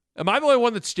Rock. Am I the only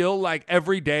one that still, like,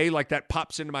 every day, like, that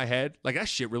pops into my head? Like, that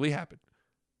shit really happened.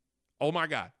 Oh, my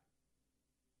God.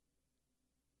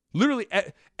 Literally,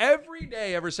 every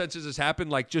day ever since this has happened,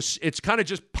 like, it's kind of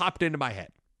just popped into my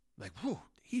head. Like, whew,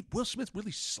 Will Smith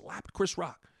really slapped Chris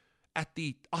Rock at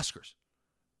the Oscars.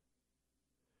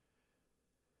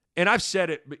 And I've said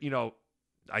it, but, you know,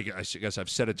 I guess I've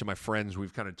said it to my friends.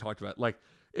 We've kind of talked about, like,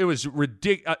 it was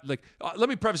ridiculous. Let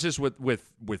me preface this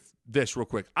with this real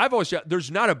quick. I've always said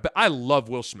I love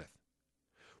Will Smith.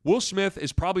 Will Smith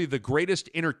is probably the greatest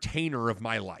entertainer of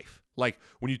my life. Like,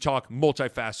 when you talk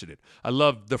multifaceted. I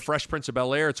love The Fresh Prince of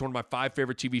Bel-Air. It's one of my 5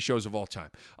 favorite TV shows of all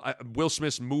time. Will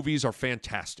Smith's movies are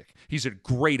fantastic. He's a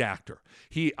great actor.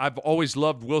 I've always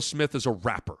loved Will Smith as a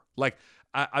rapper. Like,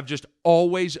 I've just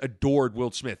always adored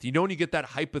Will Smith. You know, when you get that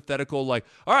hypothetical, like,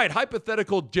 all right,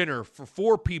 hypothetical dinner for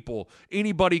 4 people,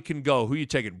 anybody can go. Who you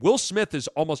taking? Will Smith has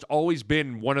almost always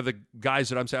been one of the guys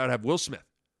that I'm saying I'd have Will Smith.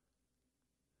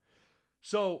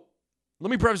 So let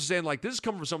me preface saying, like, this is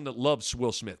coming from someone that loves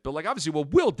Will Smith. But, like, obviously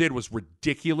what Will did was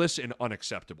ridiculous and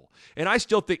unacceptable. And I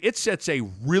still think it sets a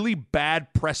really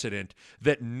bad precedent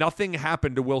that nothing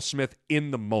happened to Will Smith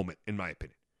in the moment, in my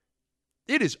opinion.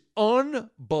 It is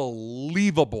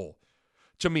unbelievable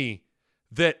to me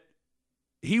that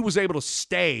he was able to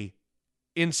stay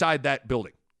inside that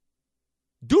building.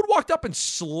 Dude walked up and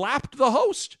slapped the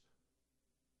host.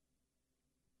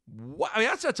 I mean,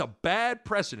 that's a bad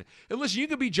precedent. And listen, you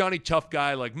can be Johnny Tough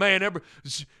Guy, like, man,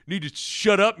 need to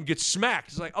shut up and get smacked.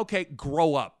 It's like, okay,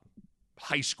 grow up,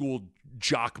 high school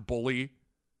jock bully.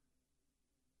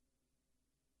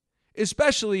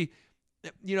 Especially,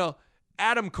 you know,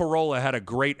 Adam Carolla had a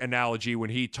great analogy when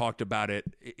he talked about it.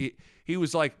 He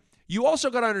was like, you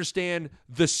also got to understand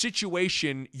the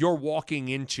situation you're walking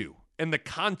into and the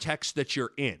context that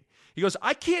you're in. He goes,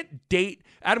 I can't date,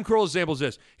 Adam Carolla's example is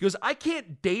this. He goes, I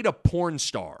can't date a porn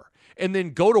star and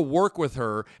then go to work with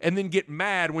her and then get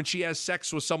mad when she has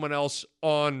sex with someone else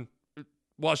while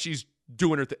she's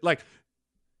doing her thing. Like,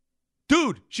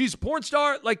 dude, she's a porn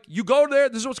star. Like, you go there,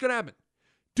 this is what's going to happen.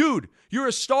 Dude, you're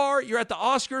a star. You're at the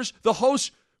Oscars. The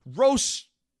host roasts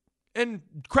and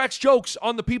cracks jokes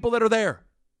on the people that are there.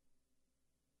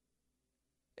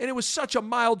 And it was such a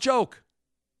mild joke.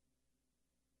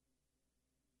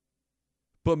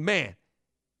 But, man,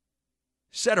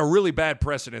 set a really bad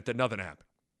precedent that nothing happened.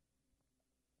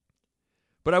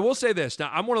 But I will say this. Now,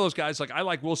 I'm one of those guys, like, I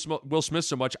like Will Smith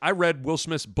so much. I read Will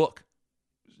Smith's book.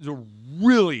 It's a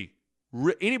really,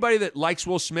 anybody that likes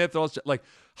Will Smith, like,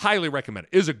 highly recommend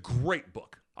it. It is a great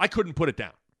book. I couldn't put it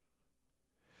down.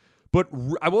 But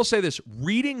I will say this.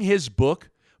 Reading his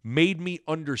book made me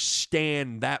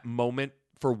understand that moment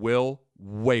for Will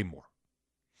way more.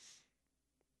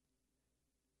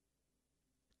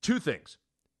 2 things.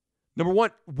 Number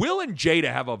one, Will and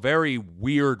Jada have a very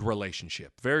weird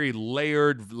relationship. Very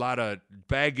layered, a lot of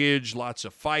baggage, lots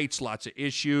of fights, lots of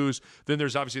issues. Then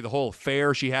there's obviously the whole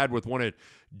affair she had with one of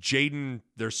Jaden,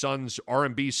 their son's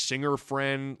R&B singer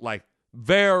friend. Like,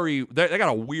 they got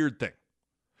a weird thing.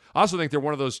 I also think they're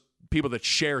one of those people that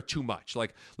share too much.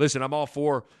 Like, listen, I'm all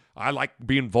for, I like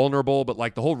being vulnerable, but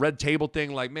like the whole red table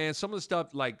thing, like, man, some of the stuff,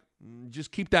 like,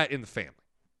 just keep that in the family.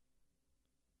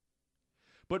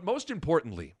 But most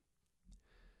importantly,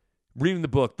 reading the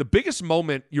book, the biggest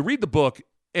moment, you read the book,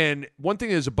 and one thing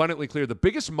is abundantly clear, the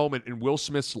biggest moment in Will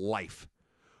Smith's life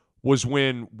was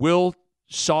when Will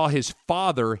saw his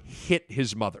father hit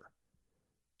his mother.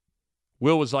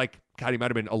 Will was like, God, he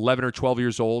might have been 11 or 12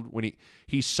 years old when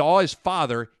he saw his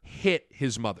father hit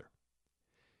his mother.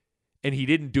 And he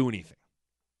didn't do anything.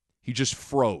 He just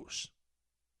froze.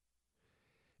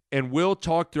 And Will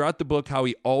talked throughout the book how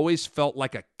he always felt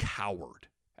like a coward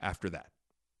after that.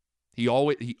 He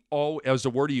always, that was the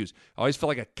word he used. I always felt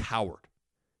like a coward.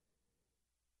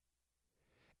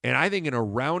 And I think in a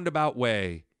roundabout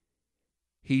way,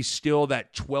 he's still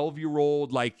that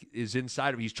 12-year-old, like, is inside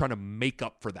of him. He's trying to make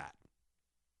up for that.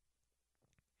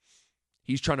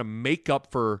 He's trying to make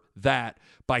up for that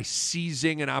by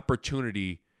seizing an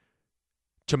opportunity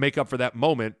to make up for that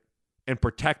moment and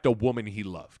protect a woman he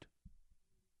loved.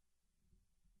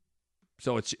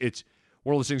 So it's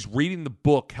one of those things, reading the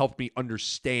book helped me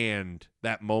understand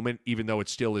that moment, even though it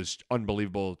still is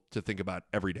unbelievable to think about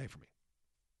every day for me.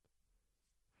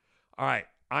 All right,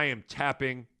 I am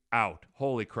tapping out.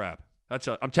 Holy crap.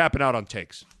 I'm tapping out on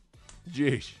takes.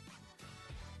 Jeez.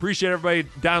 Appreciate everybody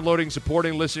downloading,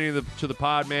 supporting, listening to the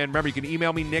pod, man. Remember, you can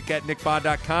email me,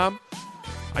 nick@nickbod.com.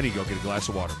 I need to go get a glass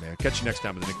of water, man. Catch you next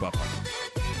time with the Nick Bod Podcast.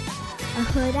 A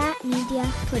Huda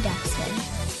Media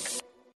Production.